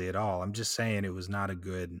Albazi at all. I'm just saying it was not a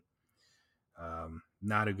good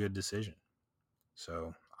decision.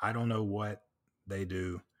 So I don't know what they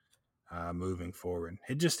do moving forward.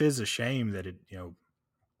 It just is a shame that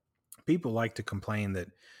people like to complain that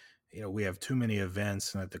we have too many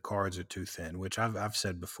events and that the cards are too thin, which I've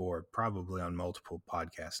said before, probably on multiple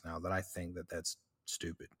podcasts now, that I think that that's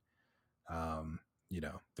stupid.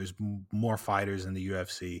 There's more fighters in the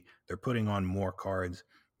UFC. They're putting on more cards.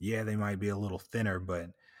 Yeah, they might be a little thinner, but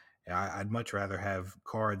I'd much rather have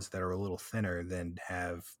cards that are a little thinner than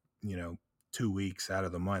have 2 weeks out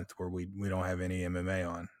of the month where we don't have any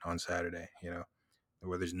MMA on Saturday.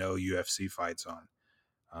 Where there's no UFC fights on.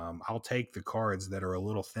 I'll take the cards that are a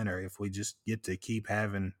little thinner if we just get to keep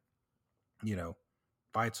having,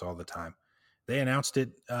 fights all the time. They announced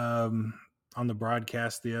it on the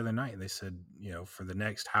broadcast the other night. They said, for the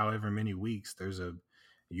next however many weeks, there's a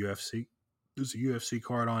UFC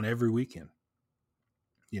card on every weekend.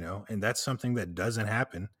 And that's something that doesn't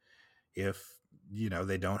happen if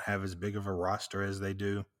they don't have as big of a roster as they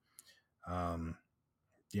do.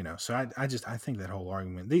 So I think that whole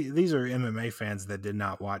argument, these are MMA fans that did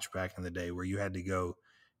not watch back in the day where you had to go,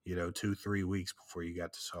 2-3 weeks before you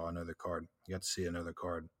got to see another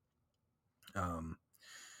card.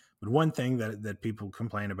 But one thing that people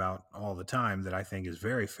complain about all the time that I think is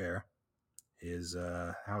very fair is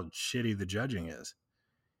how shitty the judging is.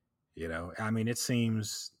 I mean, it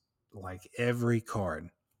seems like every card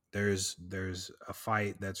there's a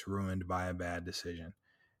fight that's ruined by a bad decision.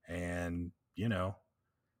 And,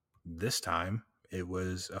 this time it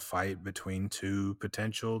was a fight between 2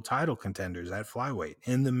 potential title contenders at flyweight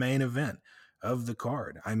in the main event of the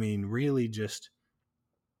card. I mean, really just,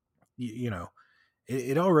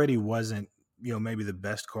 it already wasn't, maybe the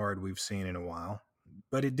best card we've seen in a while,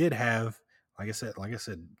 but it did have, like I said,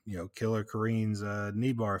 Killer Kareem's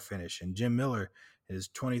knee bar finish and Jim Miller, his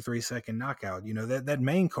 23-second knockout. That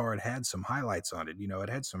main card had some highlights on it. It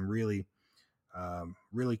had some really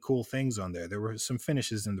cool things on there. There were some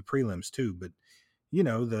finishes in the prelims too, but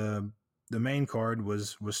the main card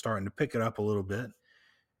was starting to pick it up a little bit.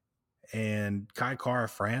 And Kai Kara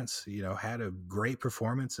France, had a great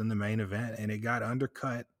performance in the main event, and it got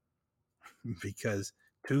undercut because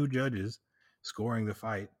 2 judges scoring the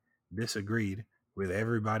fight disagreed with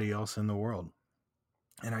everybody else in the world.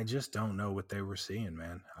 And I just don't know what they were seeing,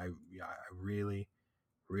 man. I really,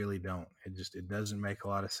 really don't. It doesn't make a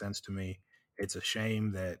lot of sense to me. It's a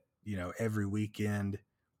shame that, every weekend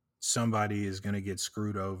somebody is going to get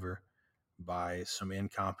screwed over by some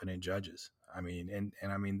incompetent judges. I mean,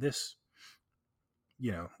 and I mean, this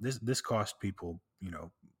cost people,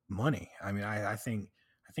 money. I mean, I think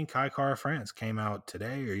Kai Kara France came out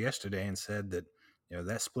today or yesterday and said that,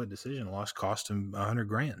 that split decision loss cost him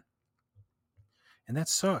 $100,000. And that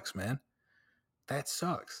sucks, man. That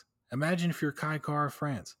sucks. Imagine if you're Kai Kara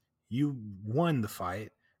France, you won the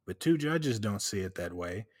fight, but 2 judges don't see it that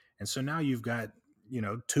way. And so now you've got,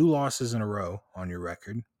 2 losses in a row on your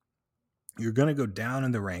record. You're going to go down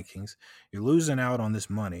in the rankings. You're losing out on this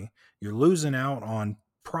money. You're losing out on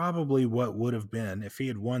probably what would have been, if he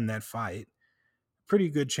had won that fight, pretty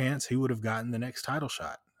good chance he would have gotten the next title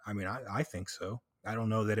shot. I mean, I think so. I don't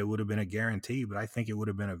know that it would have been a guarantee, but I think it would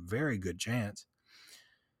have been a very good chance.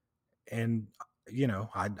 And,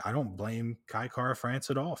 I don't blame Kai Kara France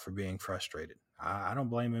at all for being frustrated. I don't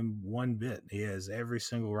blame him one bit. He has every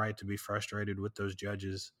single right to be frustrated with those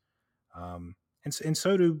judges. and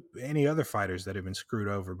so do any other fighters that have been screwed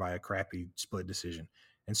over by a crappy split decision,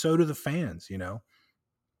 and so do the fans.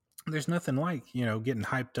 There's nothing like getting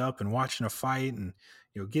hyped up and watching a fight and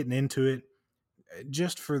getting into it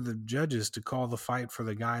just for the judges to call the fight for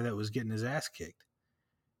the guy that was getting his ass kicked.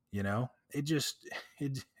 It just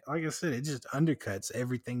it like I said, it just undercuts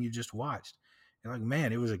everything you just watched. You're like,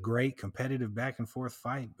 man, it was a great competitive back and forth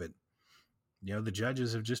fight, but the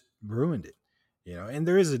judges have just ruined it. And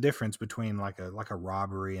there is a difference between like a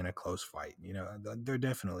robbery and a close fight. There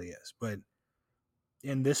definitely is, but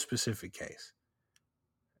in this specific case,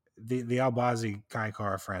 the Albazi Kai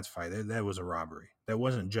Kara France fight, that was a robbery. That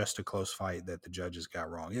wasn't just a close fight that the judges got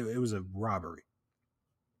wrong. It was a robbery.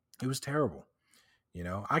 It was terrible.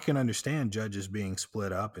 I can understand judges being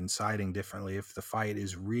split up and siding differently if the fight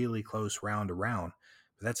is really close round to round,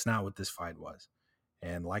 but that's not what this fight was.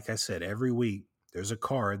 And like I said, every week there's a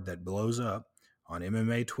card that blows up on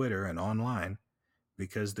MMA Twitter and online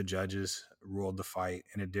because the judges ruled the fight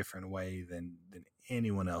in a different way than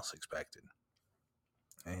anyone else expected.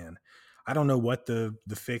 And I don't know what the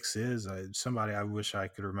fix is. Somebody, I wish I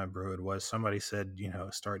could remember who it was. Somebody said,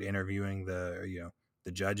 start interviewing the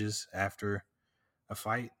judges after a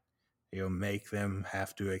fight. Make them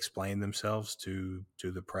have to explain themselves to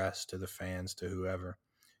the press, to the fans, to whoever.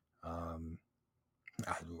 I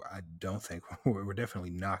don't think we're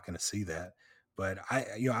definitely not going to see that. But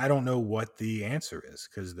I don't know what the answer is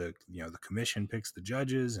because the commission picks the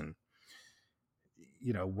judges, and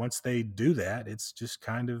once they do that, it's just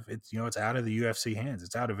it's out of the UFC hands.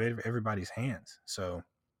 It's out of everybody's hands. So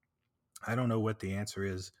I don't know what the answer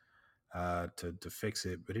is to fix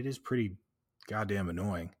it, but it is pretty goddamn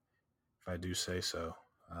annoying, if I do say so.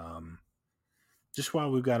 Just while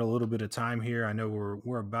we've got a little bit of time here, I know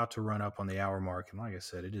we're about to run up on the hour mark, and like I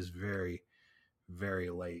said, it is very, very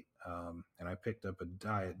late. And I picked up a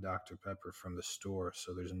Diet Dr. Pepper from the store,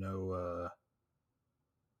 so there's no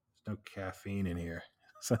caffeine in here.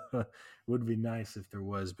 So it would be nice if there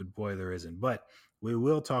was, but boy, there isn't. But we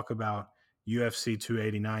will talk about UFC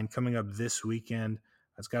 289 coming up this weekend.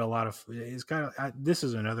 This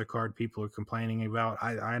is another card people are complaining about.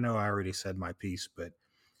 I know I already said my piece, but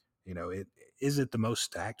is it the most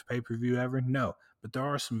stacked pay-per-view ever? No, but there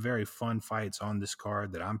are some very fun fights on this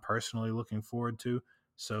card that I'm personally looking forward to.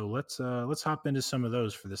 So let's hop into some of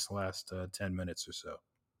those for this last 10 minutes or so.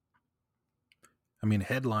 I mean,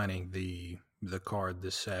 headlining the card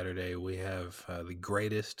this Saturday, we have the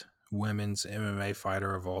greatest women's MMA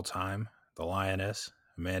fighter of all time, the Lioness,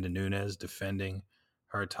 Amanda Nunes, defending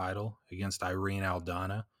her title against Irene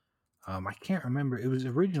Aldana. I can't remember. It was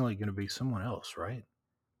originally going to be someone else, right?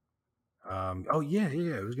 Oh yeah,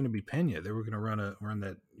 it was going to be Pena. They were going to run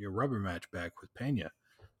that rubber match back with Pena,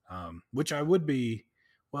 which I would be.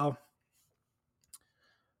 Well,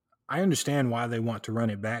 I understand why they want to run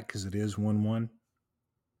it back because it is 1-1,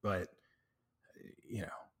 but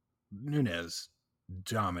Nunes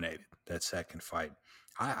dominated that second fight.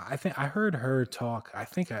 I think I heard her talk. I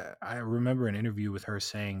think I remember an interview with her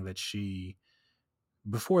saying that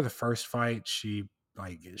before the first fight, she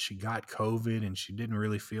got COVID and she didn't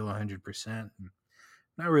really feel 100%.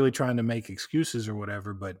 Not really trying to make excuses or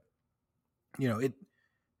whatever, but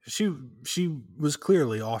she was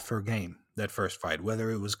clearly off her game that first fight, whether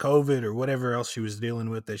it was COVID or whatever else she was dealing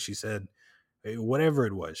with, that she said, whatever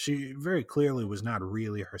it was, she very clearly was not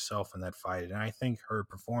really herself in that fight. And I think her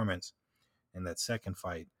performance in that second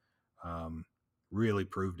fight really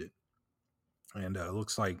proved it. And it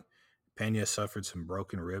looks like Pena suffered some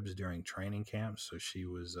broken ribs during training camp, so she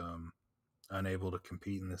was unable to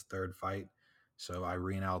compete in this third fight. So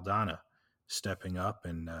Irene Aldana stepping up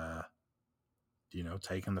and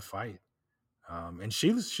taking the fight, and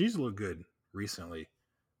she's looked good recently.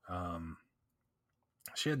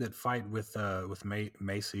 She had that fight with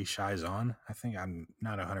Macy Chiasson. I think, I'm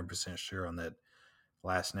not 100% sure on that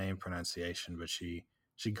last name pronunciation, but she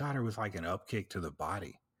got her with like an up kick to the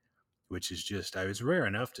body, which is just, it's rare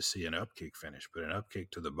enough to see an up kick finish, but an up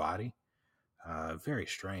kick to the body, very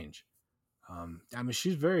strange. I mean,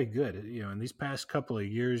 she's very good. In these past couple of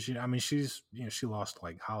years, she lost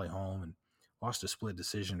like Holly Holm and lost a split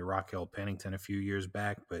decision to Raquel Pennington a few years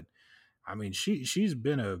back. But I mean, she's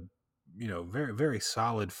been a very, very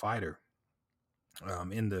solid fighter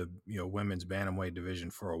in the women's bantamweight division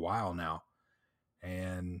for a while now,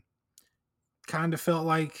 and kind of felt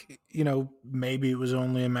like maybe it was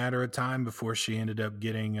only a matter of time before she ended up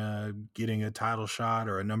getting a title shot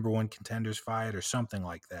or a number one contenders fight or something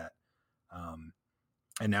like that.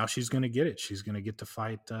 And now she's going to get it. She's going to get to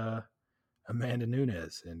fight Amanda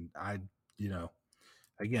Nunes. And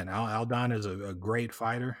again, Aldana is a great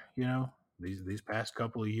fighter. These past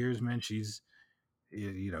couple of years, man, she's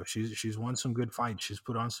she's won some good fights. She's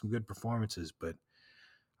put on some good performances, but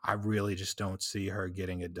I really just don't see her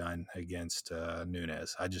getting it done against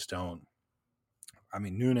Nunes. I just don't. I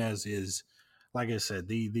mean, Nunes is, like I said,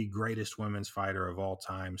 the greatest women's fighter of all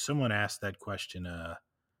time. Someone asked that question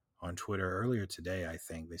on Twitter earlier today. I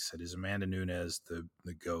think they said, "Is Amanda Nunes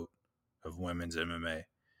the goat of women's MMA?"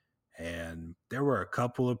 And there were a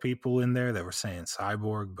couple of people in there that were saying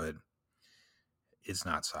Cyborg, but it's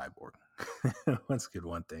not Cyborg. Let's get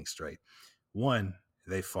one thing straight. One,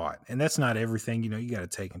 they fought, and that's not everything. You got to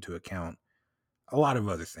take into account a lot of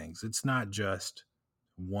other things. It's not just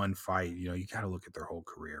one fight. You got to look at their whole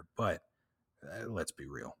career. But let's be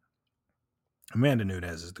real. Amanda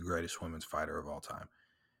Nunes is the greatest women's fighter of all time.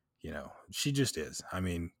 She just is. I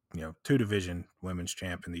mean, 2-division women's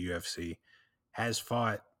champ in the UFC, has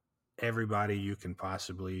fought everybody you can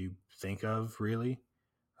possibly think of, really.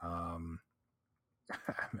 I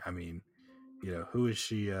mean, who is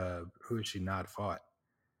she not fought,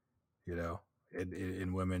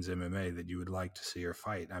 in women's MMA that you would like to see her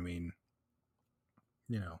fight? I mean,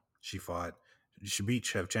 she beat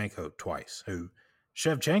Shevchenko twice, who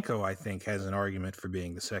Shevchenko, I think, has an argument for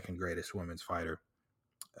being the second greatest women's fighter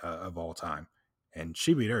of all time. And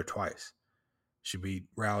she beat her twice. She beat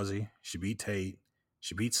Rousey. She beat Tate.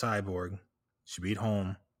 She beat Cyborg. She beat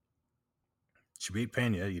Holm. She beat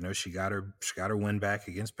Pena. She got her win back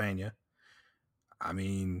against Pena. I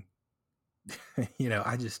mean,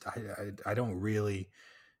 I don't really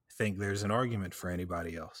think there's an argument for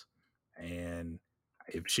anybody else. And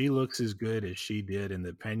if she looks as good as she did in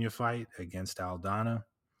the Pena fight against Aldana,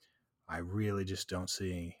 I really just don't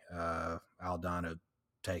see Aldana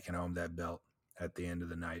taking home that belt at the end of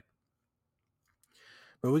the night.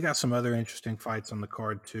 But we got some other interesting fights on the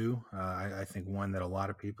card too. I think one that a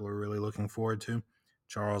lot of people are really looking forward to.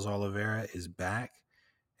 Charles Oliveira is back,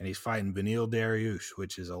 and he's fighting Beneil Dariush,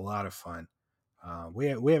 which is a lot of fun. We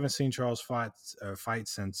haven't seen Charles fight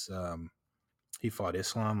since he fought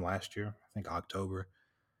Islam last year. I think October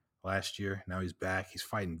last year. Now he's back. He's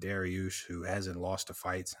fighting Dariush, who hasn't lost a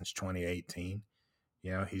fight since 2018.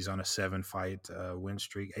 He's on a 7-fight win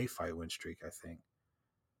streak, 8-fight win streak, I think.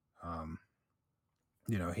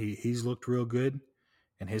 He's looked real good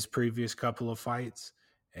in his previous couple of fights,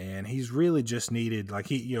 and he's really just needed, like,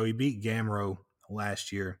 he beat Gamrot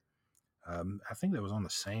last year. I think that was on the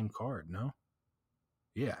same card, no?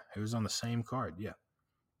 Yeah, it was on the same card, yeah.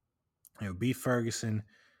 Beat Ferguson,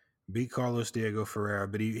 beat Carlos Diego Ferreira,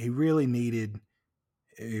 but he really needs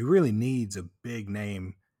a big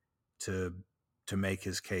name to make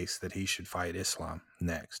his case that he should fight Islam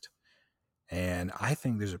next. And I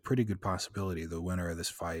think there's a pretty good possibility the winner of this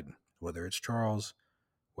fight, whether it's Charles,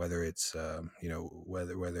 whether it's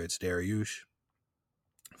whether it's Dariush,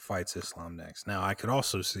 fights Islam next. Now I could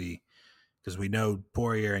also see, because we know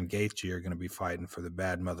Poirier and Gaethje are going to be fighting for the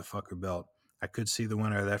bad motherfucker belt, I could see the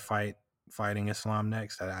winner of that fight fighting Islam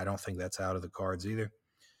next. I don't think that's out of the cards either.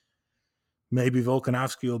 Maybe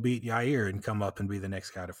Volkanovski will beat Yair and come up and be the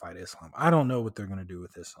next guy to fight Islam. I don't know what they're going to do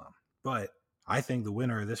with Islam, but I think the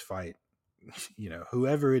winner of this fight,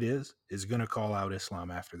 whoever it is going to call out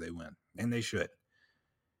Islam after they win, and they should.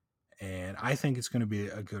 And I think it's going to be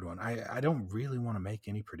a good one. I don't really want to make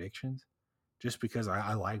any predictions, just because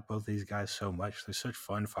I like both these guys so much. They're such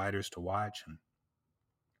fun fighters to watch,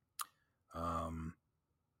 and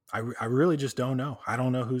I really just don't know. I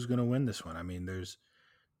don't know who's going to win this one. I mean,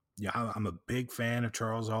 I'm a big fan of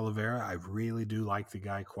Charles Oliveira. I really do like the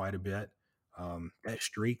guy quite a bit. That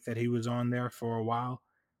streak that he was on there for a while,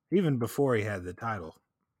 even before he had the title,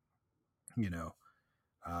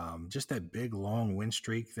 just that big long win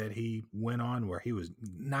streak that he went on, where he was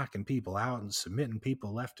knocking people out and submitting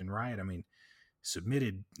people left and right. I mean,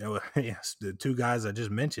 submitted the two guys I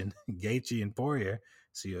just mentioned, Gaethje and Poirier.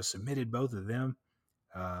 So submitted both of them.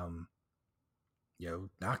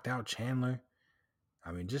 Knocked out Chandler.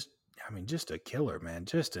 I mean, just a killer, man.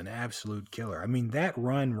 Just an absolute killer. I mean, that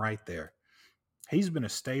run right there. He's been a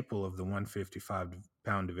staple of the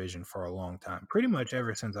 155-pound division for a long time, pretty much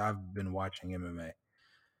ever since I've been watching MMA.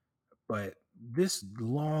 But this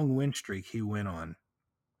long win streak he went on,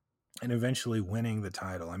 and eventually winning the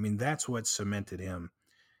title, I mean, that's what cemented him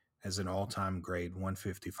as an all-time great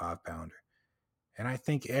 155-pounder. And I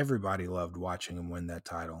think everybody loved watching him win that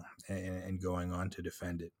title and going on to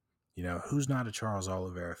defend it. Who's not a Charles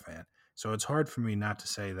Oliveira fan? So it's hard for me not to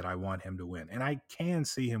say that I want him to win. And I can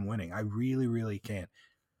see him winning. I really, really can.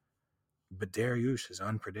 But Dariush is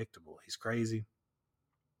unpredictable. He's crazy.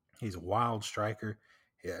 He's a wild striker.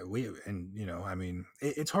 Yeah,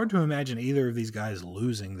 it's hard to imagine either of these guys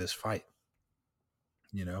losing this fight.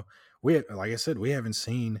 Like I said, we haven't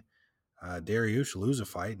seen Dariush lose a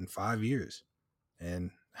fight in 5 years.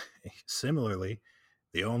 And similarly,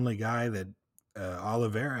 the only guy that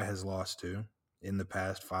Oliveira has lost to in the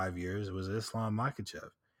past 5 years was Islam Makhachev.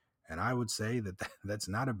 And I would say that's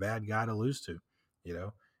not a bad guy to lose to.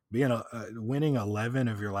 You know, winning 11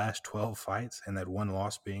 of your last 12 fights and that one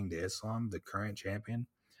loss being to Islam, the current champion,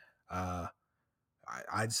 uh,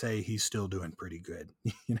 I'd say he's still doing pretty good.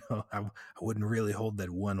 I wouldn't really hold that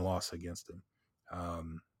one loss against him.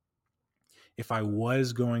 If I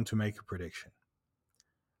was going to make a prediction,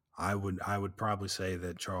 I would probably say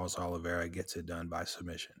that Charles Oliveira gets it done by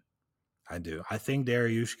submission. I do. I think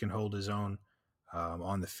Dariush can hold his own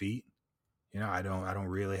on the feet. I don't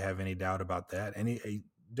really have any doubt about that. And he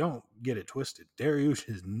don't get it twisted. Dariush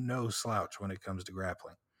is no slouch when it comes to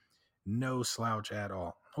grappling. No slouch at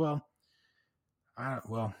all. Well,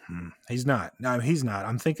 he's not. No, he's not.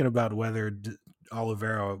 I'm thinking about whether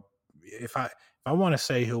Oliveira, if I want to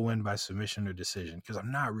say he'll win by submission or decision, because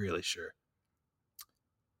I'm not really sure.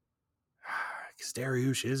 Because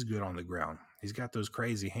Dariush is good on the ground. He's got those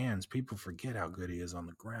crazy hands. People forget how good he is on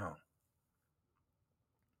the ground.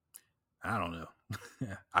 I don't know.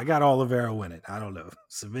 I got Oliveira win it. I don't know.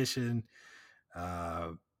 Submission,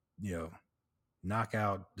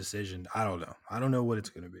 knockout, decision. I don't know. I don't know what it's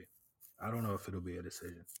going to be. I don't know if it'll be a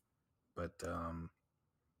decision. But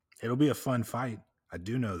it'll be a fun fight. I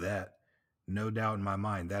do know that. No doubt in my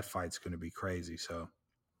mind that fight's going to be crazy. So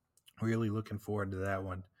really looking forward to that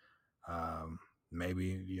one.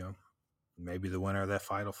 Maybe the winner of that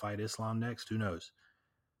fight will fight Islam next. Who knows?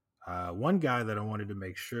 One guy that I wanted to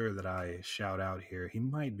make sure that I shout out here, he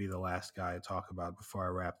might be the last guy I talk about before I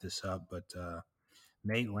wrap this up, but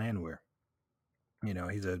Nate Landwehr.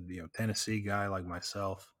 He's a Tennessee guy like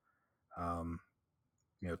myself.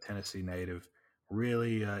 Tennessee native.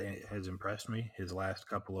 Really has impressed me his last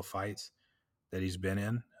couple of fights that he's been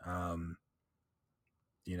in.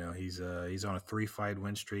 He's on a 3-fight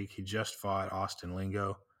win streak. He just fought Austin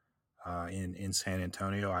Lingo in San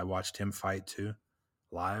Antonio. I watched him fight too,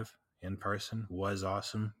 live in person. Was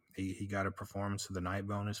awesome. He got a performance of the night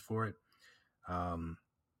bonus for it. Won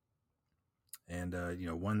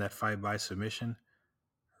that fight by submission.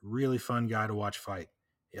 Really fun guy to watch fight.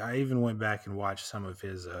 Yeah, I even went back and watched some of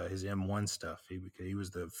his M1 stuff. He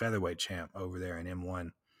was the featherweight champ over there in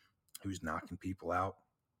M1. He was knocking people out.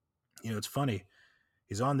 It's funny.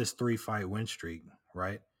 He's on this 3-fight win streak,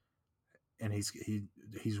 right? And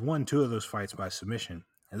he's won 2 of those fights by submission.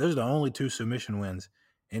 And those are the only 2 submission wins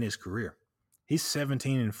in his career. He's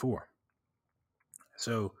 17-4.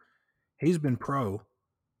 So he's been pro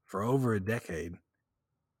for over a decade.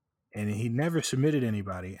 And he never submitted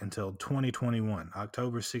anybody until 2021,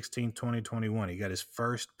 October 16, 2021. He got his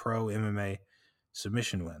first pro MMA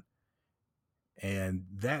submission win. And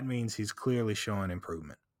that means he's clearly showing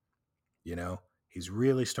improvement. He's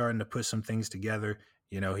really starting to put some things together.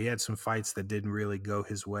 He had some fights that didn't really go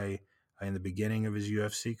his way in the beginning of his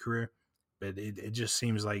UFC career. But it just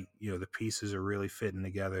seems like, the pieces are really fitting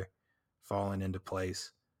together, falling into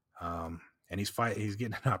place. And he's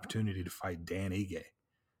getting an opportunity to fight Dan Ige,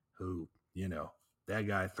 who, that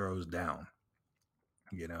guy throws down.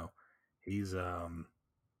 He's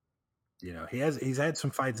he's had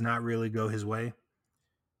some fights not really go his way.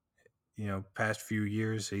 Past few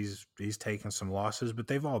years he's taken some losses, but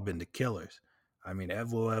they've all been to killers. I mean,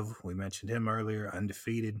 Evloev, we mentioned him earlier,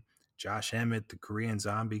 undefeated. Josh Emmett, the Korean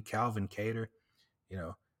Zombie, Calvin Kattar.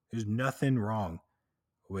 There's nothing wrong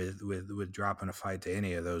with dropping a fight to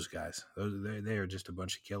any of those guys. They are just a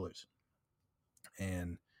bunch of killers.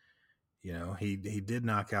 And he did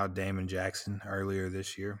knock out Damon Jackson earlier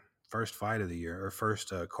this year, first fight of the year, or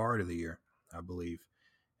first card of the year, I believe.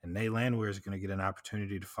 And Nate Landwehr is going to get an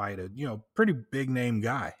opportunity to fight a pretty big name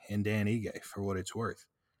guy in Dan Ige, for what it's worth.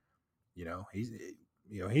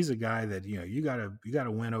 He's a guy that you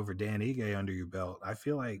gotta win over Dan Ige under your belt. I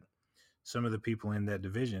feel like some of the people in that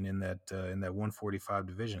division, in that 145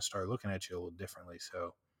 division, start looking at you a little differently.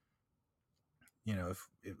 So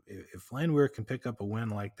if Landwehr can pick up a win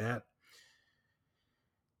like that,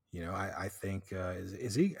 I think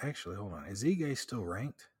is he actually, hold on, is Ige still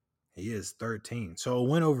ranked? He is 13. So a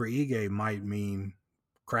win over Ige might mean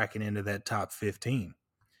cracking into that top 15.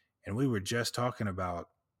 And we were just talking about,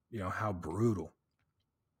 how brutal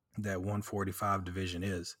that 145 division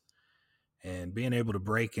is. And being able to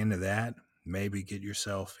break into that, maybe get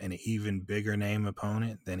yourself an even bigger name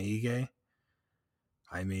opponent than Ige.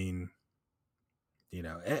 I mean,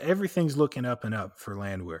 everything's looking up and up for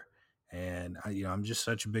Landwehr. And, I'm just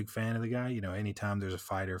such a big fan of the guy. Anytime there's a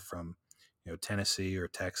fighter from, Tennessee or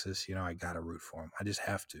Texas, I got to root for him. I just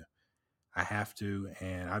have to.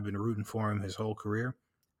 And I've been rooting for him his whole career.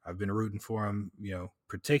 I've been rooting for him,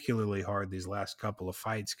 particularly hard these last couple of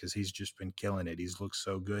fights because he's just been killing it. He's looked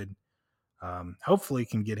so good. Hopefully,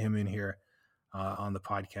 can get him in here on the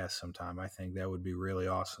podcast sometime. I think that would be really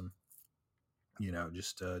awesome.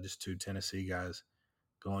 Just two Tennessee guys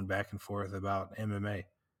going back and forth about MMA,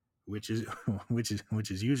 which is which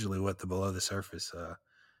is usually what the Below the Surface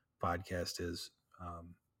podcast is.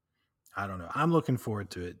 I don't know. I'm looking forward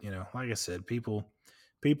to it. Like I said, people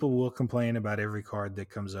will complain about every card that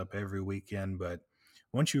comes up every weekend, but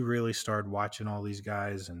once you really start watching all these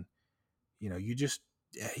guys, and you just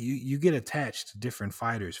you get attached to different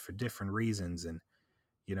fighters for different reasons, and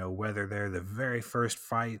whether they're the very first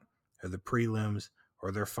fight or the prelims,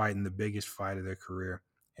 or they're fighting the biggest fight of their career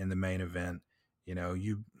in the main event, you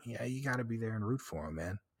got to be there and root for them,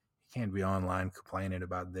 man. You can't be online complaining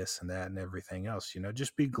about this and that and everything else.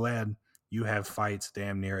 Just be glad you have fights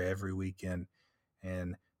damn near every weekend.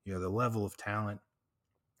 And the level of talent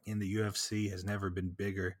in the UFC has never been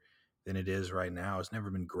bigger than it is right now. It's never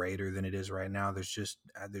been greater than it is right now.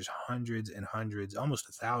 There's hundreds and hundreds, almost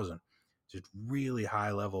 1,000, just really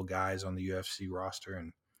high level guys on the UFC roster.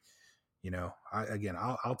 And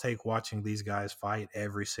I'll take watching these guys fight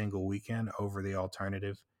every single weekend over the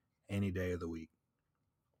alternative any day of the week.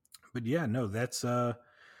 But yeah, no, that's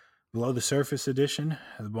Below the Surface edition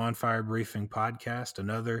of the Bonfire Briefing podcast.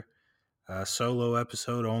 Another solo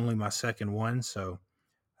episode, only my second one. So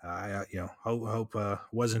I hope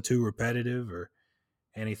wasn't too repetitive or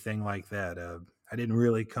anything like that. I didn't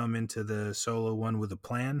really come into the solo one with a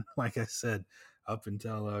plan. Like I said, up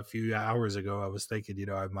until a few hours ago, I was thinking,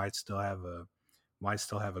 I might still have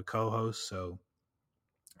a co-host. So,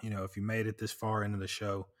 if you made it this far into the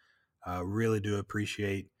show, really do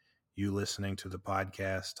appreciate you listening to the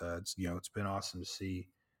podcast. It's been awesome to see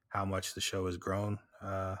how much the show has grown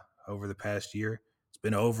over the past year. It's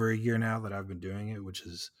been over a year now that I've been doing it, which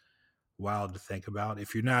is wild to think about.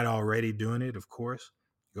 If you're not already doing it, of course,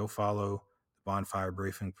 go follow the Bonfire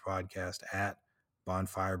Briefing podcast at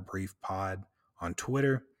Bonfire Brief Pod on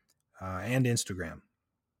Twitter and Instagram.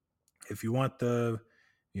 If you want the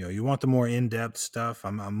more in-depth stuff,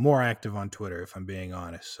 I'm more active on Twitter, if I'm being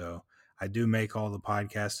honest. So I do make all the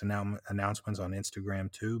podcast announcements on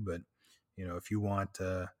Instagram too. But if you want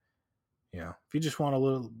if you just want a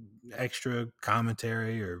little extra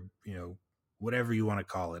commentary, or whatever you want to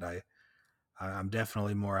call it, I'm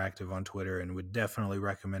definitely more active on Twitter, and would definitely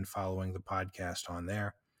recommend following the podcast on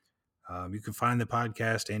there. You can find the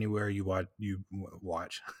podcast anywhere you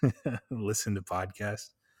watch, listen to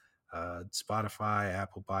podcasts, Spotify,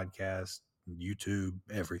 Apple Podcasts, YouTube,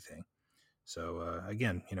 everything. So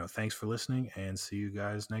again, thanks for listening, and see you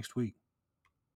guys next week.